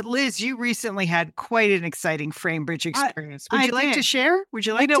 But Liz, you recently had quite an exciting FrameBridge experience. Would you like to share? Would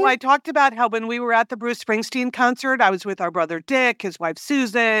you like to? I talked about how when we were at the Bruce Springsteen concert, I was with our brother Dick, his wife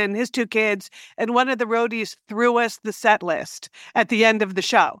Susan, his two kids, and one of the roadies threw us the set list at the end of the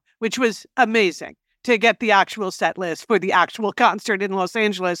show, which was amazing to get the actual set list for the actual concert in Los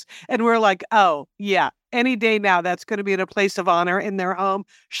Angeles. And we're like, oh, yeah, any day now, that's going to be in a place of honor in their home.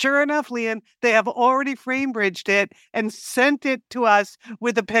 Sure enough, Leanne, they have already FrameBridged it and sent it to us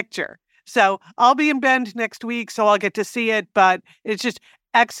with a picture. So I'll be in Bend next week, so I'll get to see it. But it's just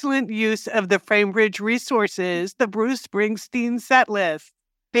excellent use of the FrameBridge resources, the Bruce Springsteen set list.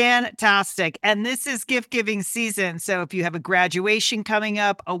 Fantastic. And this is gift giving season. So if you have a graduation coming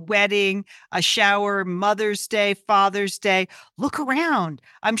up, a wedding, a shower, Mother's Day, Father's Day, look around.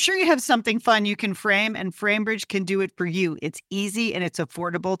 I'm sure you have something fun you can frame, and FrameBridge can do it for you. It's easy and it's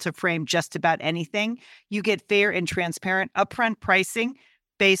affordable to frame just about anything. You get fair and transparent upfront pricing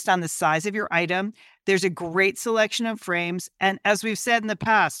based on the size of your item. There's a great selection of frames. And as we've said in the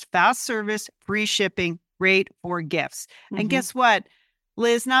past, fast service, free shipping, great for gifts. And guess what?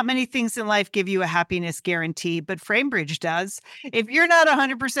 Liz, not many things in life give you a happiness guarantee, but FrameBridge does. If you're not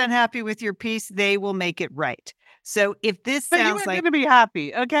 100% happy with your piece, they will make it right. So if this sounds like... But you're going to be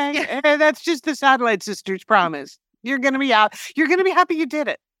happy, okay? Yeah. That's just the Satellite Sisters promise. You're going to be out. You're going to be happy you did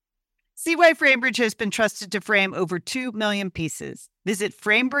it. See why FrameBridge has been trusted to frame over 2 million pieces. Visit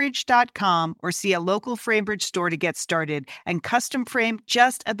framebridge.com or see a local FrameBridge store to get started and custom frame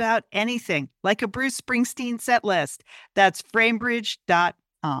just about anything, like a Bruce Springsteen set list. That's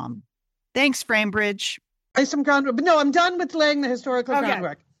framebridge.com. Thanks, FrameBridge. Some groundwork, but no, I'm done with laying the historical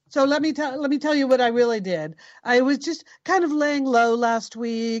groundwork. So let me tell you what I really did. I was just kind of laying low last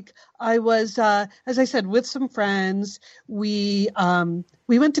week. I was, as I said, with some friends. We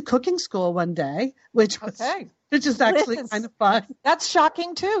went to cooking school one day, which is actually kind of fun. That's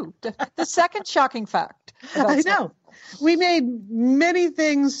shocking too. The second shocking fact. I know. We made many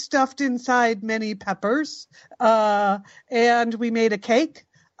things stuffed inside many peppers, and we made a cake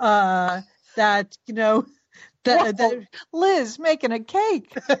that, you know, that Liz making a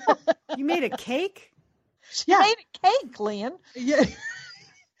cake. You made a cake? She made a cake, Lian. yeah.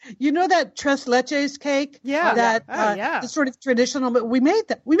 You know that tres leches cake? Yeah. That yeah. the sort of traditional, but we made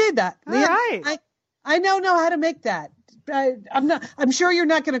that. We made that. All right. I know how to make that. I'm sure you're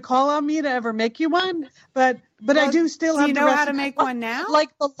not going to call on me to ever make you one, but I do still have. Do you know how to make one now? Like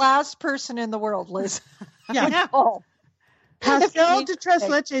the last person in the world, Liz. Yeah. Oh. Pastel de tres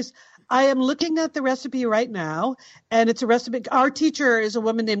leches. I am looking at the recipe right now, and it's a recipe. Our teacher is a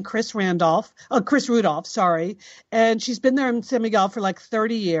woman named Chris Rudolph, sorry. And she's been there in San Miguel for like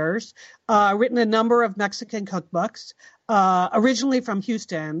 30 years, written a number of Mexican cookbooks, originally from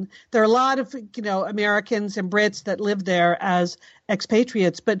Houston. There are a lot of, you know, Americans and Brits that live there as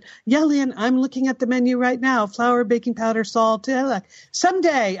expatriates. But yeah, Lian, I'm looking at the menu right now. Flour, baking powder, salt.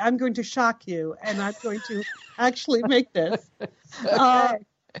 Someday I'm going to shock you, and I'm going to actually make this. Okay.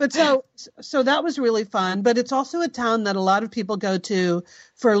 But so that was really fun. But it's also a town that a lot of people go to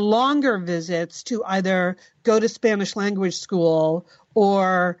for longer visits to either go to Spanish language school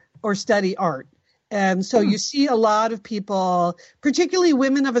or study art. And so you see a lot of people, particularly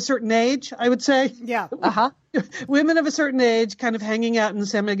women of a certain age, I would say. Yeah. Women of a certain age kind of hanging out in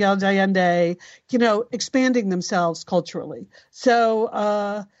San Miguel de Allende, you know, expanding themselves culturally. So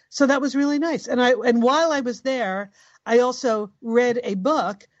that was really nice. And while I was there, I also read a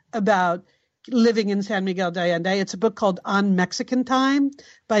book about living in San Miguel de Allende. It's a book called On Mexican Time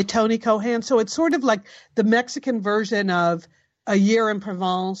by Tony Cohan. So it's sort of like the Mexican version of A Year in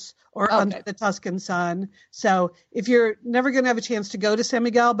Provence or Under the Tuscan Sun. So if you're never going to have a chance to go to San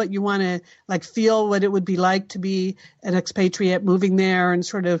Miguel, but you want to like feel what it would be like to be an expatriate moving there and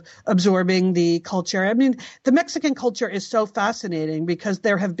sort of absorbing the culture. I mean, the Mexican culture is so fascinating because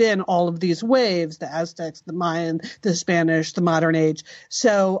there have been all of these waves, the Aztecs, the Mayan, the Spanish, the modern age.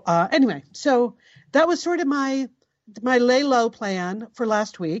 So anyway, so that was sort of my lay low plan for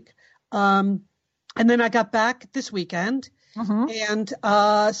last week. And then I got back this weekend. And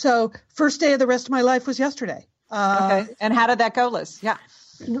so first day of the rest of my life was yesterday. Okay. And how did that go, Liz? Yeah.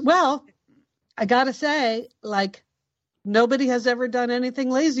 Well, I got to say, like, nobody has ever done anything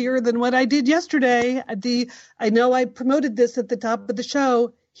lazier than what I did yesterday. I know I promoted this at the top of the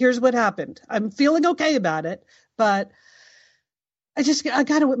show. Here's what happened. I'm feeling okay about it, but I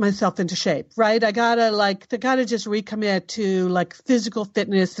got to whip myself into shape, right? I got to just recommit to like physical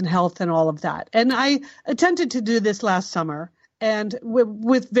fitness and health and all of that. And I attempted to do this last summer and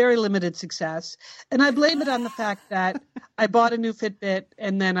with very limited success. And I blame it on the fact that I bought a new Fitbit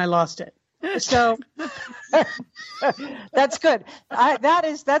and then I lost it. So that's good.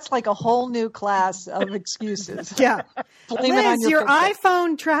 That's like a whole new class of excuses. Yeah. Blame Liz, it on your Fitbit.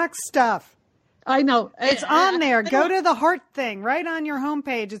 iPhone tracks stuff. I know. It's on there. Go to the heart thing right on your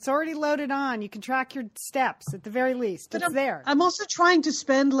homepage. It's already loaded on. You can track your steps at the very least. It's there. I'm also trying to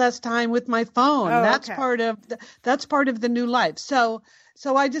spend less time with my phone. Oh, that's okay. part of the new life. So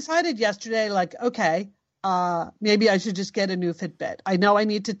I decided yesterday, like, okay, maybe I should just get a new Fitbit. I know I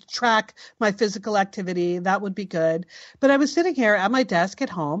need to track my physical activity. That would be good. But I was sitting here at my desk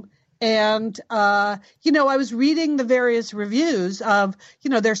at home. And, you know, I was reading the various reviews of,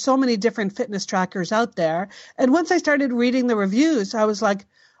 you know, there's so many different fitness trackers out there. And once I started reading the reviews, I was like,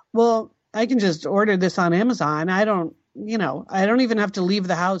 well, I can just order this on Amazon. I don't even have to leave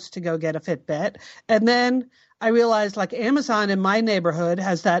the house to go get a Fitbit. And then I realized like Amazon in my neighborhood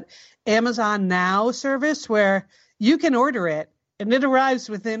has that Amazon Now service where you can order it and it arrives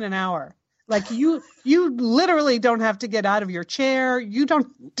within an hour. Like you literally don't have to get out of your chair. You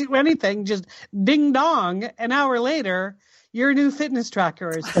don't do anything. Just ding dong. An hour later, your new fitness tracker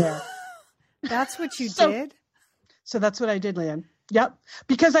is there. That's what you did? So that's what I did, Lian. Yep.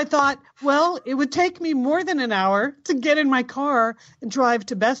 Because I thought, well, it would take me more than an hour to get in my car and drive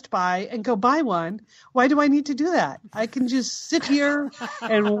to Best Buy and go buy one. Why do I need to do that? I can just sit here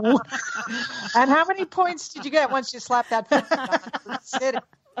and. And how many points did you get once you slapped that Fitbit on? Sitting?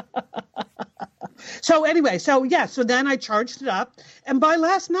 So anyway, so then I charged it up. And by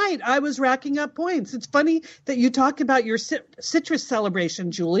last night, I was racking up points. It's funny that you talk about your citrus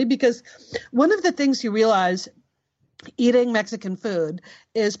celebration, Julie, because one of the things you realize eating Mexican food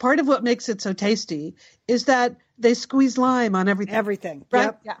is part of what makes it so tasty is that they squeeze lime on everything. Everything. Right?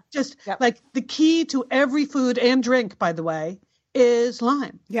 Yep. Yeah. Just like the key to every food and drink, by the way, is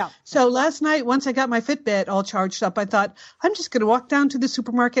lime. Yeah. So last night, once I got my Fitbit all charged up, I thought, I'm just going to walk down to the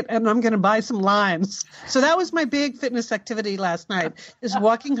supermarket and I'm going to buy some limes. So that was my big fitness activity last night, is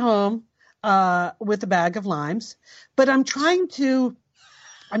walking home with a bag of limes, but I'm trying to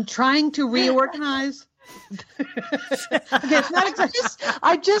reorganize. Okay, it's not exactly.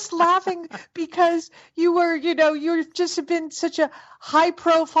 I'm just laughing because you've just been such a high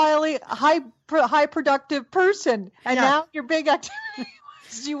productive person, and now your big activity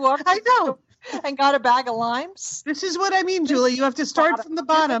was you walked. I know. And got a bag of limes. This is what I mean, Julie. You have to start from the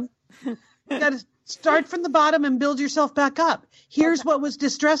bottom. You got to start from the bottom and build yourself back up. Here's what was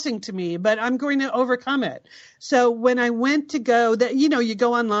distressing to me, but I'm going to overcome it. So when I went to go, you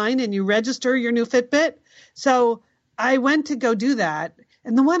go online and you register your new Fitbit. So I went to go do that.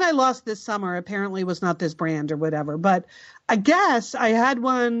 And the one I lost this summer apparently was not this brand or whatever, but I guess I had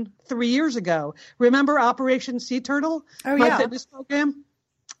one 3 years ago. Remember Operation Sea Turtle? Oh, my yeah. fitness program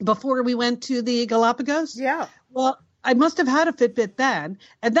before we went to the Galapagos? Yeah. Well, I must have had a Fitbit then,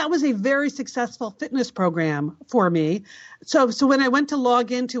 and that was a very successful fitness program for me. So when I went to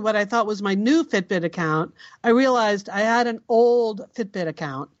log into what I thought was my new Fitbit account, I realized I had an old Fitbit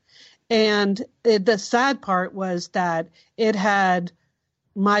account. And the sad part was that it had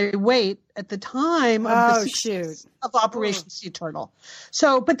my weight at the time of of Operation Sea Turtle.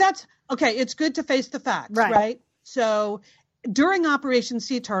 So, but that's okay. It's good to face the facts, right? So during Operation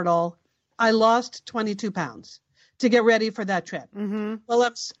Sea Turtle, I lost 22 pounds to get ready for that trip. Mm-hmm. Well,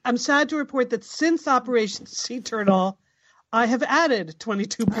 I'm sad to report that since Operation Sea Turtle, I have added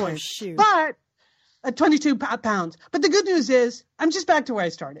 22 points, but 22 pounds. But the good news is I'm just back to where I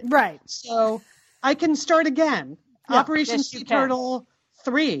started. Right. So I can start again. Operation Sea Turtle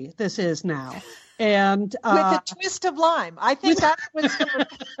 3, this is now. And with a twist of lime. I think that's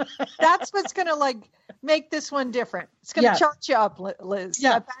what's going to make this one different. It's going to charge you up, Liz.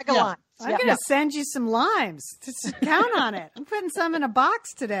 Yeah. A bag of limes. I'm going to send you some limes. Just count on it. I'm putting some in a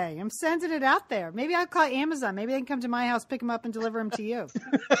box today. I'm sending it out there. Maybe I'll call Amazon. Maybe they can come to my house, pick them up, and deliver them to you.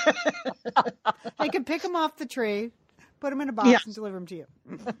 They can pick them off the tree, put them in a box, and deliver them to you.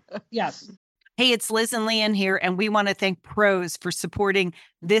 Yes. Hey, it's Liz and Leanne here, and we want to thank Pros for supporting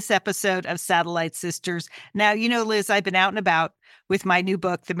this episode of Satellite Sisters. Now, Liz, I've been out and about with my new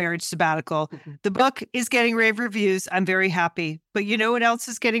book, The Marriage Sabbatical. Mm-hmm. The book is getting rave reviews. I'm very happy. But you know what else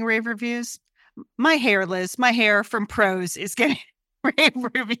is getting rave reviews? My hair, Liz. My hair from Pros is getting rave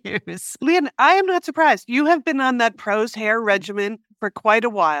reviews. Leanne, I am not surprised. You have been on that Pros hair regimen for quite a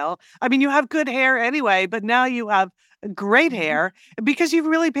while. I mean, you have good hair anyway, but now you have great hair because you've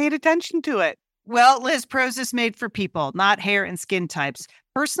really paid attention to it. Well, Liz, Pros is made for people, not hair and skin types.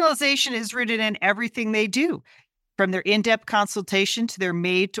 Personalization is rooted in everything they do, from their in-depth consultation to their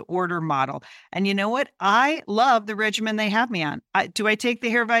made-to-order model. And you know what? I love the regimen they have me on. Do I take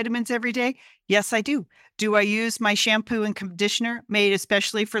the hair vitamins every day? Yes, I do. Do I use my shampoo and conditioner made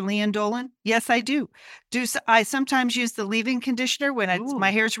especially for Leanne Dolan? Yes, I do. Do I sometimes use the leave-in conditioner when my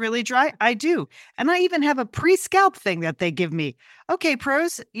hair's really dry? I do. And I even have a pre-scalp thing that they give me. Okay,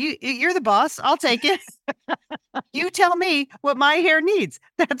 Pros, you're the boss. I'll take it. You tell me what my hair needs.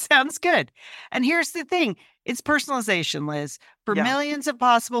 That sounds good. And here's the thing. It's personalization, Liz. For millions of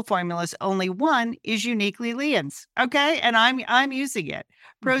possible formulas, only one is uniquely Leanne's. Okay? And I'm using it.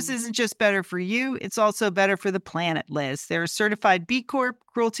 Pros isn't just better for you, it's also better for the planet, Liz. They're a certified B Corp,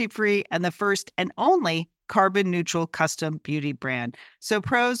 cruelty-free, and the first and only carbon-neutral custom beauty brand. So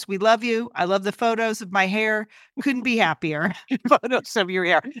Pros, we love you. I love the photos of my hair. Couldn't be happier. Photos of your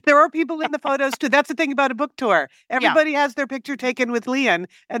hair. There are people in the photos too. That's the thing about a book tour. Everybody has their picture taken with Leanne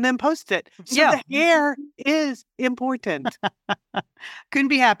and then post it. So the hair is important. Couldn't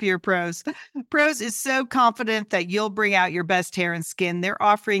be happier, Pros. Pros is so confident that you'll bring out your best hair and skin. They're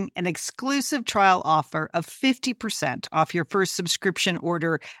offering an exclusive trial offer of 50% off your first subscription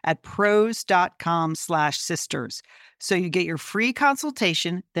order at pros.com/sisters. So you get your free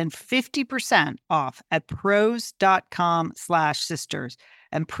consultation, then 50% off at pros.com/sisters.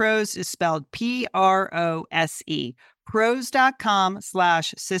 And Pros is spelled PROSE.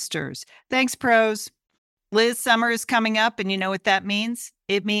 Pros.com/sisters. Thanks, Pros. Liz, summer is coming up, and you know what that means?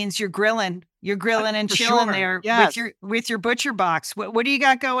 It means you're grilling. You're grilling and chilling there with your butcher box. What do you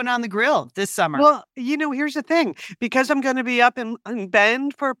got going on the grill this summer? Well, here's the thing. Because I'm going to be up in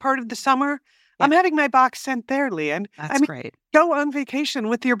Bend for part of the summer, I'm having my box sent there, Leanne. That's great. Go on vacation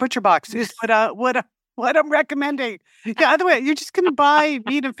with your butcher box is what I'm recommending. Yeah, other way, you're just going to buy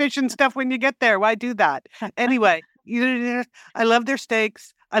meat and fish and stuff when you get there. Why do that? Anyway, I love their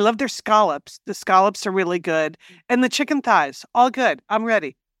steaks. I love their scallops. The scallops are really good. And the chicken thighs, all good. I'm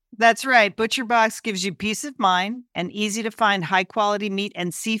ready. That's right. Butcher Box gives you peace of mind and easy to find high quality meat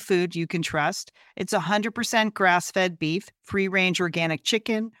and seafood you can trust. It's 100% grass-fed beef, free-range organic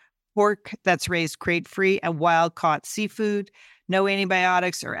chicken, pork that's raised crate-free, and wild-caught seafood. no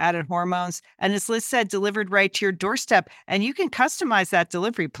antibiotics or added hormones. And as Liz said, delivered right to your doorstep. And you can customize that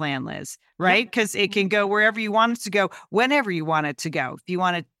delivery plan, Liz, right? Because it can go wherever you want it to go, whenever you want it to go. If you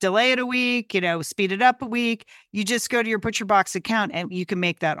want to delay it a week, speed it up a week, you just go to your ButcherBox account and you can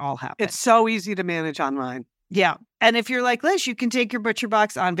make that all happen. It's so easy to manage online. Yeah. And if you're like Liz, you can take your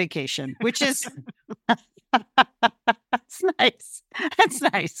ButcherBox on vacation, which is that's nice. That's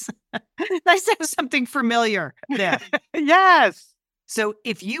nice. Nice to have something familiar there. Yes. So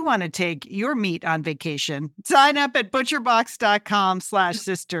if you want to take your meat on vacation, sign up at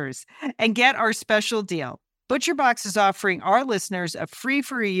butcherbox.com/sisters and get our special deal. ButcherBox is offering our listeners a free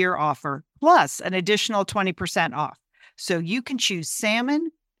for a year offer plus an additional 20% off. So you can choose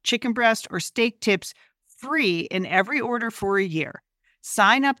salmon, chicken breast, or steak tips free in every order for a year.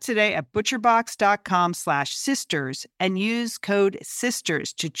 Sign up today at butcherbox.com/sisters and use code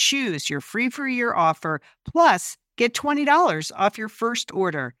SISTERS to choose your free for a year offer. Plus, get $20 off your first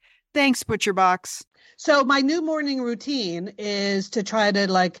order. Thanks, ButcherBox. So my new morning routine is to try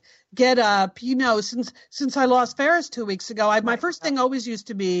to get up, since I lost Ferris 2 weeks ago, my first thing always used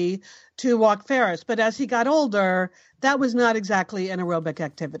to be to walk Ferris. But as he got older, that was not exactly an aerobic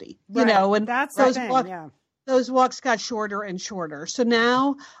activity, Right. and That's the thing, yeah. Those walks got shorter and shorter. So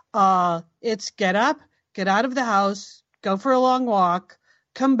now it's get up, get out of the house, go for a long walk,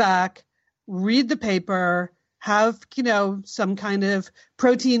 come back, read the paper, have, some kind of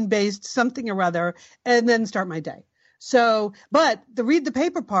protein-based something or other, and then start my day. So, but the read the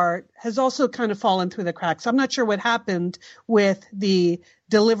paper part has also kind of fallen through the cracks. I'm not sure what happened with the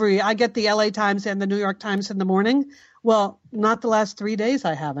delivery. I get the LA Times and the New York Times in the morning. Well, not the last 3 days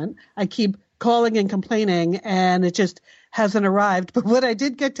I haven't. I keep calling and complaining, and it just hasn't arrived. But what I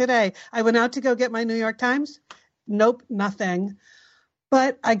did get today, I went out to go get my New York Times. Nope, nothing.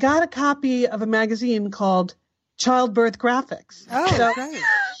 But I got a copy of a magazine called Childbirth Graphics. Oh, great.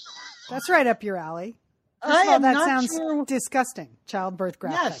 That's right up your alley. That sounds disgusting. Childbirth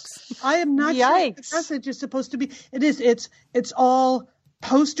graphics. Yes, I am not sure what the message is supposed to be. It is. It's all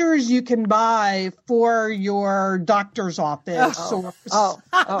posters you can buy for your doctor's office or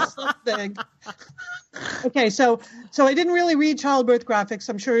something. Okay, so I didn't really read Childbirth Graphics.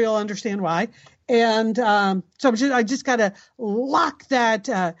 I'm sure you'll understand why. And so I just got to lock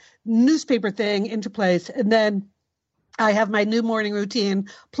that newspaper thing into place, and then I have my new morning routine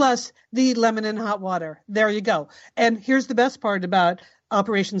plus the lemon and hot water. There you go. And here's the best part about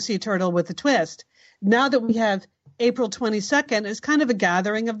Operation Sea Turtle with a twist. Now that we have April 22nd as kind of a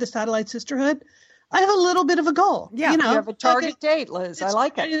gathering of the Satellite Sisterhood, I have a little bit of a goal. Yeah, you have a target date, Liz. I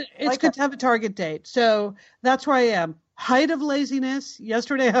like it. It's good to have a target date. So that's where I am. Height of laziness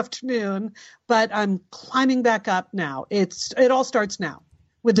yesterday afternoon, but I'm climbing back up now. It all starts now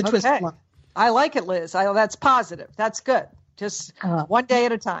with the twist. I like it, Liz. That's positive. That's good. Just one day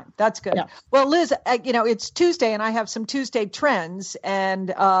at a time. That's good. Yeah. Well, Liz, it's Tuesday and I have some Tuesday trends,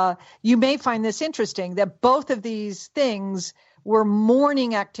 and you may find this interesting that both of these things were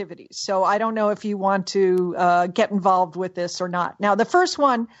morning activities. So I don't know if you want to get involved with this or not. Now, the first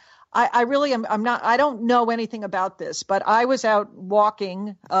one, I really am. I don't know anything about this, but I was out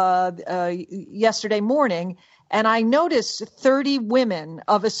walking yesterday morning, and I noticed 30 women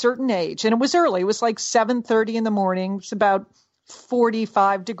of a certain age, and it was early. It was like 7:30 in the morning. It's about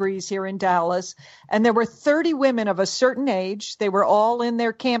 45 degrees here in Dallas. And there were 30 women of a certain age. They were all in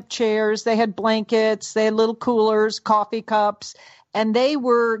their camp chairs. They had blankets. They had little coolers, coffee cups. And they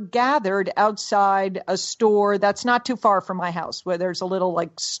were gathered outside a store that's not too far from my house, where there's a little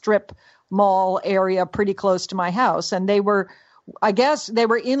strip mall area pretty close to my house. And they were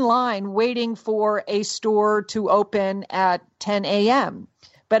in line waiting for a store to open at 10 a.m.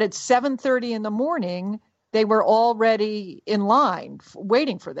 But at 7:30 in the morning, they were already in line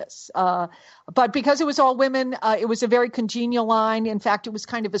waiting for this. But because it was all women, it was a very congenial line. In fact, it was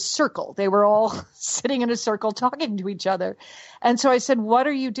kind of a circle. They were all sitting in a circle talking to each other. And so I said, "What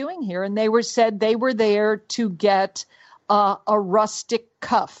are you doing here?" And they said they were there to get a rustic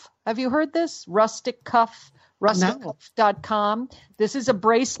cuff. Have you heard this? Rustic cuff? rusticcuff.com. This is a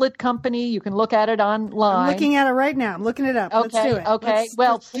bracelet company. You can look at it online. I'm looking at it right now. I'm looking it up. Let's do it. Okay.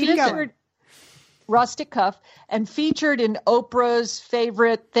 Let's keep going. Rustic Cuff, and featured in Oprah's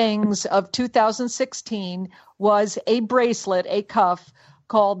favorite things of 2016 was a bracelet, a cuff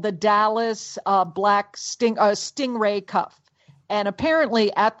called the Dallas Black Stingray Cuff. And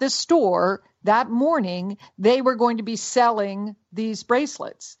apparently at the store that morning, they were going to be selling these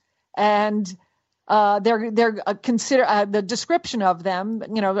bracelets. And they're consider the description of them,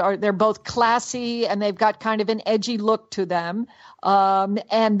 they're both classy and they've got kind of an edgy look to them.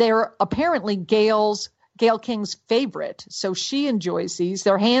 And they're apparently Gail's Gayle King's favorite. So she enjoys these.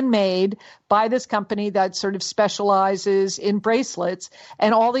 They're handmade by this company that sort of specializes in bracelets.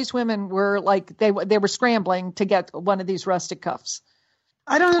 And all these women were like, they were scrambling to get one of these rustic cuffs.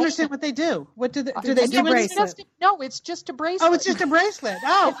 I don't understand what they do. What do they do? It's a Anything? bracelet. It's just a bracelet. Oh, it's just a bracelet.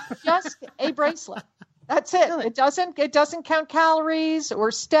 Oh, It's just a bracelet. That's it. Really? It doesn't count calories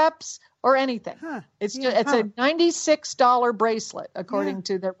or steps or anything. Huh. It's Yeah, it's a $96 bracelet according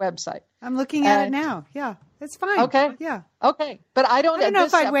to their website. I'm looking at it now. Yeah, it's fine. Okay. Yeah. Okay, but I don't know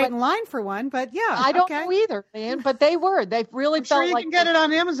if I'd wait but in line for one, but yeah. I don't okay. know either, man. But they really I'm felt sure you like can get it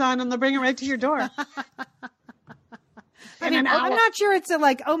on Amazon and they'll bring it right to your door. I mean, I'm not sure it's a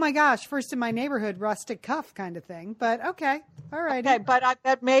like, oh my gosh, first in my neighborhood rustic cuff kind of thing, but okay. All right. Okay, but I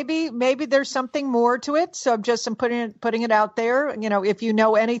bet maybe there's something more to it. So I'm putting it out there. You know, if you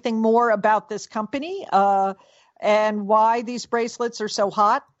know anything more about this company and why these bracelets are so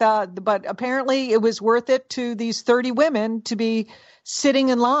hot, but apparently it was worth it to these 30 women to be sitting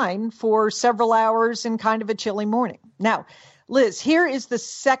in line for several hours in kind of a chilly morning. Now, Liz, here is the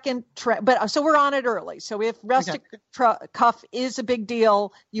second trend. But so we're on it early. So if rustic cuff is a big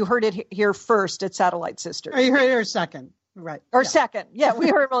deal, you heard it here first at Satellite Sisters. Oh, you heard it second. Right. Or second. Yeah, we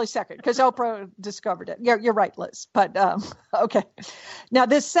heard it really second because Oprah discovered it. You're right, Liz. But okay. Now,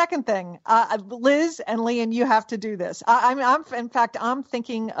 this second thing, Liz and Leon, you have to do this. I'm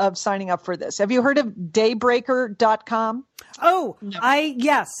thinking of signing up for this. Have you heard of daybreaker.com? Oh, No.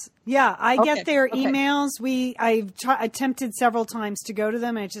 yes. Yeah, I Okay, get their okay. emails. I've attempted several times to go to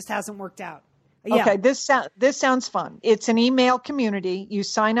them and it just hasn't worked out. Yeah. Okay, this sounds fun. It's an email community. You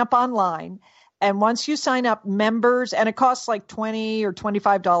sign up online. And once you sign up, members, and it costs like $20 or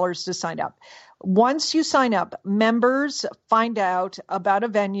 $25 to sign up. Once you sign up, members find out about a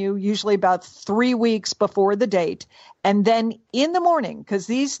venue, usually about 3 weeks before the date. And then in the morning, because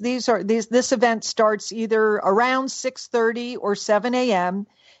this event starts either around 6:30 or 7 a.m.,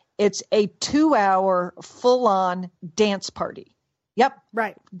 it's a 2-hour full-on dance party. Yep.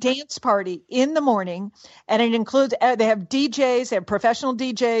 Right. Dance party in the morning. And it includes, they have DJs, they have professional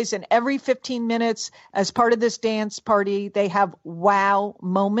DJs, and every 15 minutes as part of this dance party, they have wow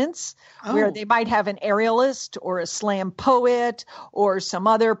moments where they might have an aerialist or a slam poet or some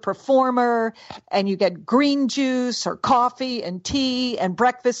other performer, and you get green juice or coffee and tea and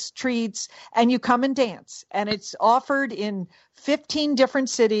breakfast treats, and you come and dance. And it's offered in 15 different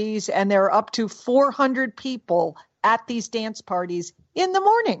cities, and there are up to 400 people at these dance parties in the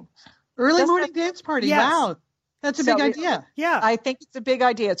morning. Early morning dance party. Yes. Wow. That's a big idea. Yeah. I think it's a big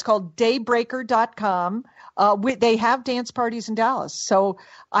idea. It's called daybreaker.com. They have dance parties in Dallas. So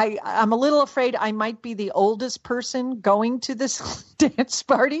I'm a little afraid I might be the oldest person going to this dance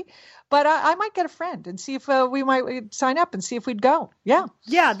party, but I might get a friend and see if we might sign up and see if we'd go. Yeah.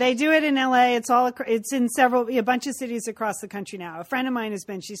 Yeah, they do it in LA. It's in a bunch of cities across the country now. A friend of mine has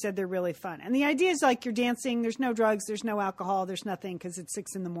been, she said they're really fun. And the idea is like you're dancing, there's no drugs, there's no alcohol, there's nothing because it's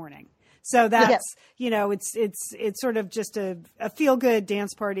 6 a.m. So that's, it's sort of just a feel good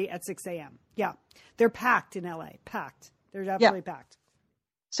dance party at 6 a.m. Yeah. They're packed in LA, packed. They're definitely packed.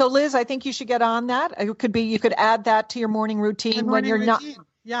 So Liz, I think you should get on that. It could be, you could add that to your morning routine when you're not.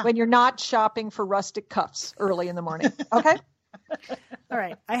 Yeah. When you're not shopping for rustic cuffs early in the morning. Okay. All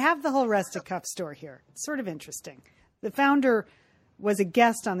right. I have the whole rustic cuff store here. It's sort of interesting. The founder was a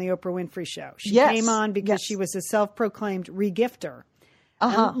guest on the Oprah Winfrey Show. She came on because she was a self-proclaimed regifter.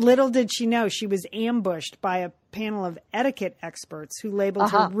 And little did she know she was ambushed by a panel of etiquette experts who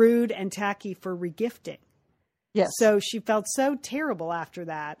labeled her rude and tacky for regifting. Yes. So she felt so terrible after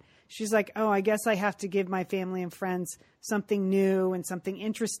that. She's like, oh, I guess I have to give my family and friends something new and something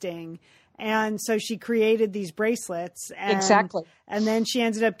interesting. And so she created these bracelets. And, Exactly. And then she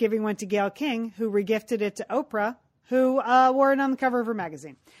ended up giving one to Gayle King, who regifted it to Oprah, who wore it on the cover of her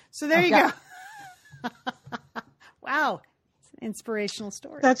magazine. So there you go. Wow. It's an inspirational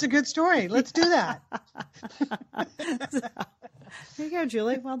story. That's a good story. Let's do that. There you go,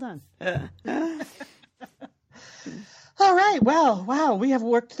 Julie. Well done. All right. Well, wow. We have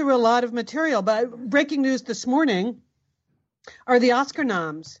worked through a lot of material, but breaking news this morning are the Oscar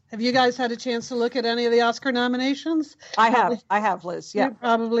noms. Have you guys had a chance to look at any of the Oscar nominations? I have, Liz. Yeah. You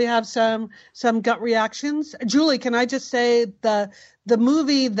probably have some gut reactions. Julie, can I just say the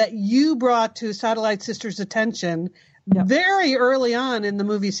movie that you brought to Satellite Sisters' attention very early on in the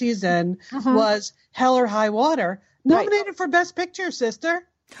movie season was Hell or High Water, nominated for Best Picture, sister.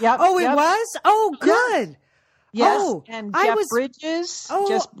 Yep. Oh, it was? Oh, good. Yes, Oh, and I Jeff was- Bridges, Oh.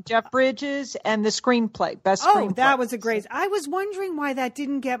 just Jeff Bridges, and the screenplay, best Oh, screenplay. that was a great. I was wondering why that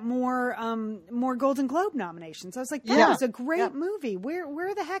didn't get more Golden Globe nominations. I was like, that Yeah. was a great Yeah. movie.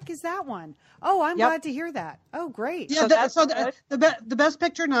 Where the heck is that one? Oh, I'm Yep. glad to hear that. Oh, great. Yeah, So that's good. the best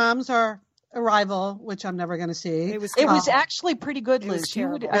picture noms are Arrival, which I'm never going to see. It was. It was terrible. actually pretty good, It was Liz. You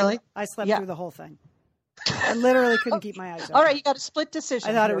would- terrible. Really? I slept Yeah. through the whole thing. I literally couldn't keep my eyes open. All right, you got a split decision.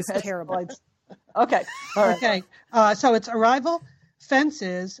 I thought it here. was That's- terrible. Okay. All right. Okay, so it's Arrival,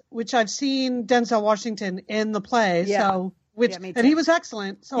 Fences, which I've seen Denzel Washington in the play. Yeah. So which Yeah, me and he too. was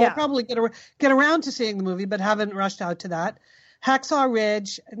excellent. So Yeah. I'll probably get around to seeing the movie, but haven't rushed out to that. Hacksaw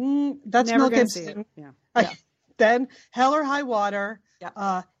Ridge, that's Never Mel gonna see Gibson. it. Yeah. Then Hell or High Water,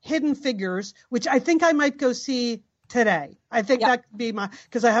 Yeah. Hidden Figures, which I think I might go see today. I think Yeah. that could be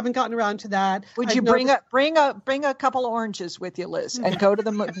because I haven't gotten around to that. Would I you know bring a couple of oranges with you, Liz, and go to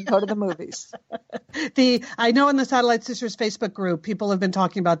the movies? I know in the Satellite Sisters Facebook group, people have been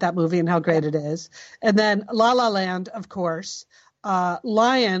talking about that movie and how great it is. And then La La Land, of course,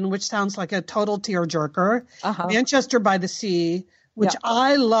 Lion, which sounds like a total tearjerker, Uh-huh. Manchester by the Sea, which Yeah.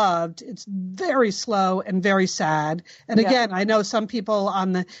 I loved. It's very slow and very sad. And Yeah. again, I know some people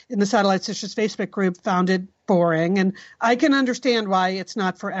in the Satellite Sisters Facebook group found it boring, and I can understand why it's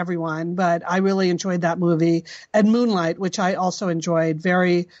not for everyone, but I really enjoyed that movie. And Moonlight, which I also enjoyed,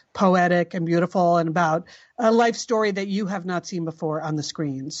 very poetic and beautiful and about a life story that you have not seen before on the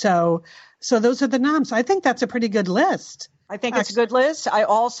screen. So those are the noms. I think that's a pretty good list. I think it's a good list. I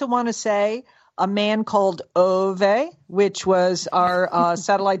also want to say A Man Called Ove, which was our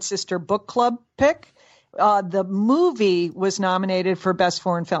Satellite Sister Book Club pick. The movie was nominated for Best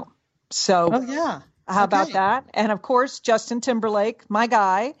Foreign Film. So Oh yeah. how about Okay. that? And of course, Justin Timberlake, my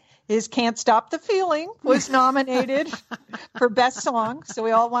guy, his Can't Stop the Feeling was nominated for Best Song. So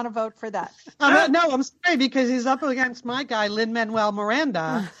we all want to vote for that. No, I'm sorry because he's up against my guy Lin-Manuel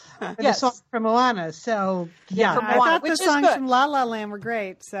Miranda for the Yes. song from Moana. So yeah, from I Moana, thought the which is songs good. from La La Land were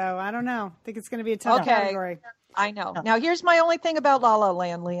great, so I don't know. I think it's going to be a tough Okay. category. I know. Now, here's my only thing about La La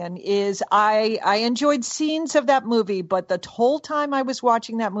Land, Leon, is I enjoyed scenes of that movie, but the whole time I was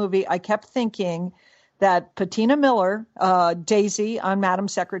watching that movie, I kept thinking that Patina Miller, Daisy on Madam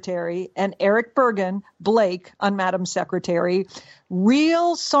Secretary, and Eric Bergen, Blake on Madam Secretary,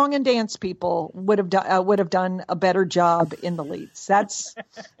 real song and dance people would have done a better job in the leads.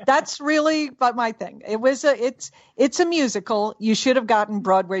 That's really my thing. It's a musical. You should have gotten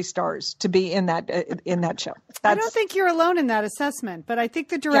Broadway stars to be in that show. I don't think you're alone in that assessment, but I think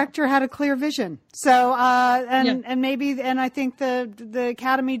the director had a clear vision. So, and maybe, and I think the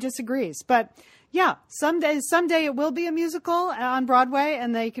Academy disagrees, but yeah, someday it will be a musical on Broadway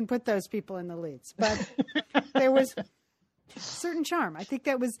and they can put those people in the leads, but there was certain charm. I think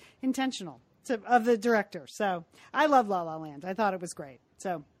that was intentional of the director. So I love La La Land. I thought it was great.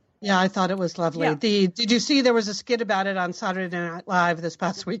 So yeah, I thought it was lovely. Yeah. Did you see there was a skit about it on Saturday Night Live this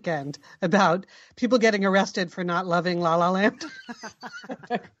past weekend about people getting arrested for not loving La La Land?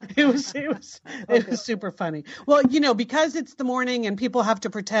 It was super funny. Well, because it's the morning and people have to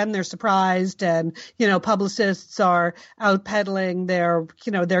pretend they're surprised, and publicists are out peddling their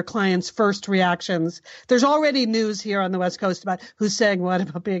clients' first reactions. There's already news here on the West Coast about who's saying what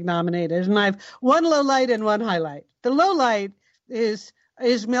about being nominated, and I have one low light and one highlight. The low light is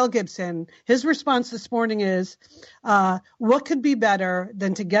Mel Gibson. His response this morning is, what could be better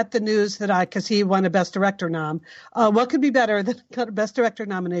than to get the news because he won a Best Director nom, what could be better than got a Best Director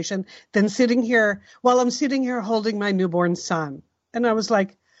nomination than sitting here holding my newborn son? And I was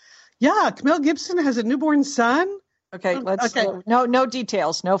like, yeah, Mel Gibson has a newborn son? Okay, let's Okay. no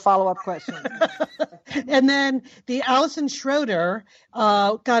details, no follow-up questions. And then the Alison Schroeder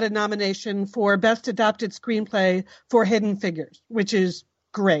got a nomination for Best Adapted Screenplay for Hidden Figures, which is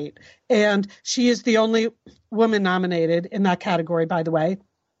great. And she is the only woman nominated in that category, by the way.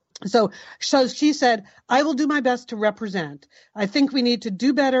 So she said, I will do my best to represent. I think we need to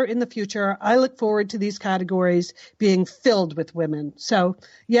do better in the future. I look forward to these categories being filled with women. So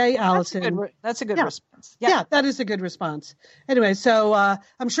yay, Allison. That's a good Yeah. response. Yeah, that is a good response. Anyway, so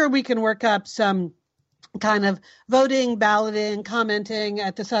I'm sure we can work up some kind of voting, balloting, commenting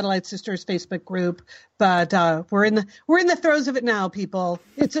at the Satellite Sisters Facebook group, but we're in the throes of it now, people.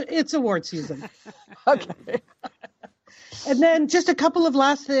 It's award season. Okay. And then just a couple of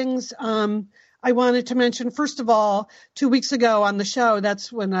last things I wanted to mention. First of all, 2 weeks ago on the show,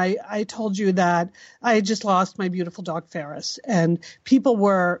 that's when I told you that I had just lost my beautiful dog Ferris, and people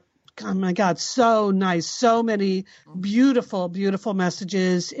were, oh my God, so nice. So many beautiful, beautiful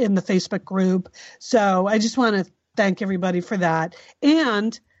messages in the Facebook group. So I just want to thank everybody for that.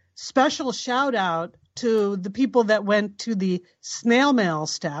 And special shout out to the people that went to the snail mail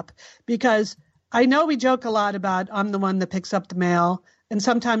step, because I know we joke a lot about I'm the one that picks up the mail, and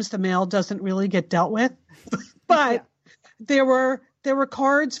sometimes the mail doesn't really get dealt with. But there were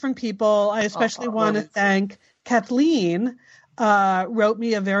cards from people. I especially want to thank Kathleen. Wrote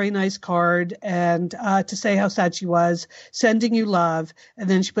me a very nice card and to say how sad she was, sending you love. And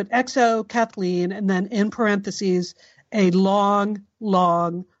then she put XO Kathleen, and then in parentheses, a long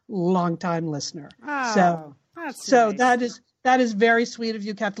time listener. Oh, so nice. that is very sweet of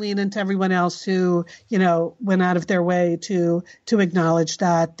you, Kathleen, and to everyone else who, went out of their way to acknowledge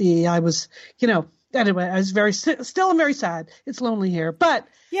that. Anyway, I was still I'm very sad. It's lonely here, but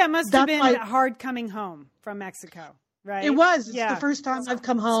yeah, it must have been hard coming home from Mexico, right? It was. It's the first time I've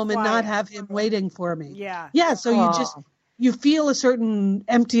come home and not have him waiting for me. Yeah. Yeah. So you feel a certain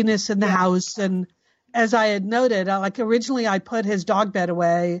emptiness in the house. And as I had noted, originally I put his dog bed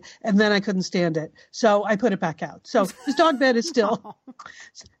away and then I couldn't stand it. So I put it back out. So his dog bed is still,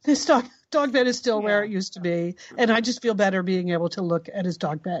 his dog bed is still where it used to be. And I just feel better being able to look at his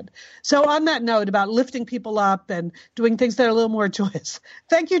dog bed. So on that note about lifting people up and doing things that are a little more joyous,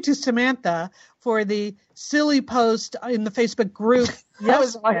 thank you to Samantha for the silly post in the Facebook group. That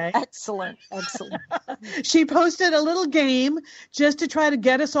was excellent. She posted a little game just to try to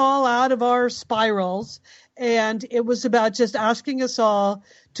get us all out of our spirals. And it was about just asking us all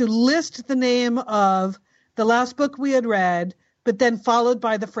to list the name of the last book we had read, but then followed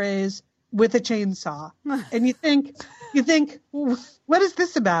by the phrase, with a chainsaw. And you think, what is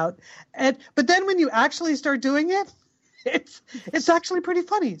this about? But then when you actually start doing it, it's actually pretty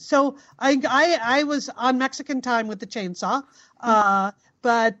funny. So I was on Mexican time with the chainsaw,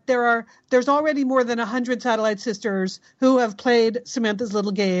 but there's already more than 100 Satellite Sisters who have played Samantha's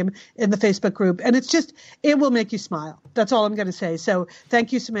little game in the Facebook group, and it will make you smile. That's all I'm going to say. So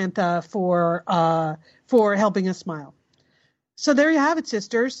thank you, Samantha, for helping us smile. So there you have it,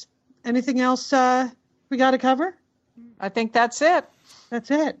 sisters. Anything else we got to cover? I think that's it.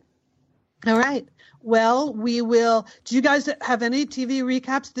 That's it. All right. Well, we will. Do you guys have any TV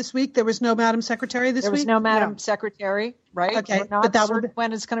recaps this week? There was no Madam Secretary this week? There was no Madam Secretary, right? Okay. We're not certain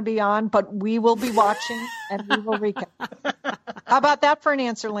when it's going to be on, but we will be watching and we will recap. How about that for an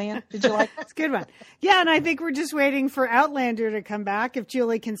answer, Leanne? Did you like that? It's a good one. Yeah, and I think we're just waiting for Outlander to come back. If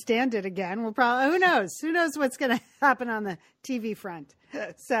Julie can stand it again, we'll probably, who knows? Who knows what's going to happen on the TV front?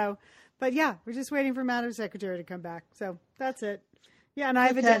 So, but yeah, we're just waiting for Madam Secretary to come back. So that's it. Yeah, and I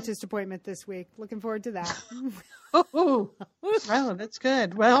have a dentist appointment this week. Looking forward to that. Oh, that's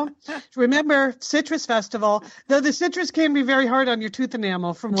good. Well, remember Citrus Festival, though the citrus can be very hard on your tooth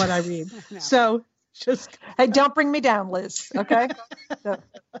enamel from what I read. So hey, don't bring me down, Liz. Okay.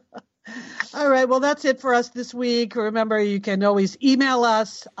 All right. Well, that's it for us this week. Remember, you can always email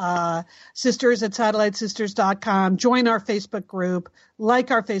us, sisters@satellitesisters.com. Join our Facebook group,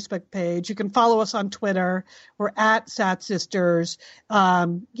 like our Facebook page. You can follow us on Twitter. We're @SatSisters.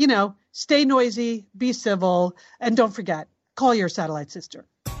 Stay noisy, be civil, and don't forget, call your satellite sister.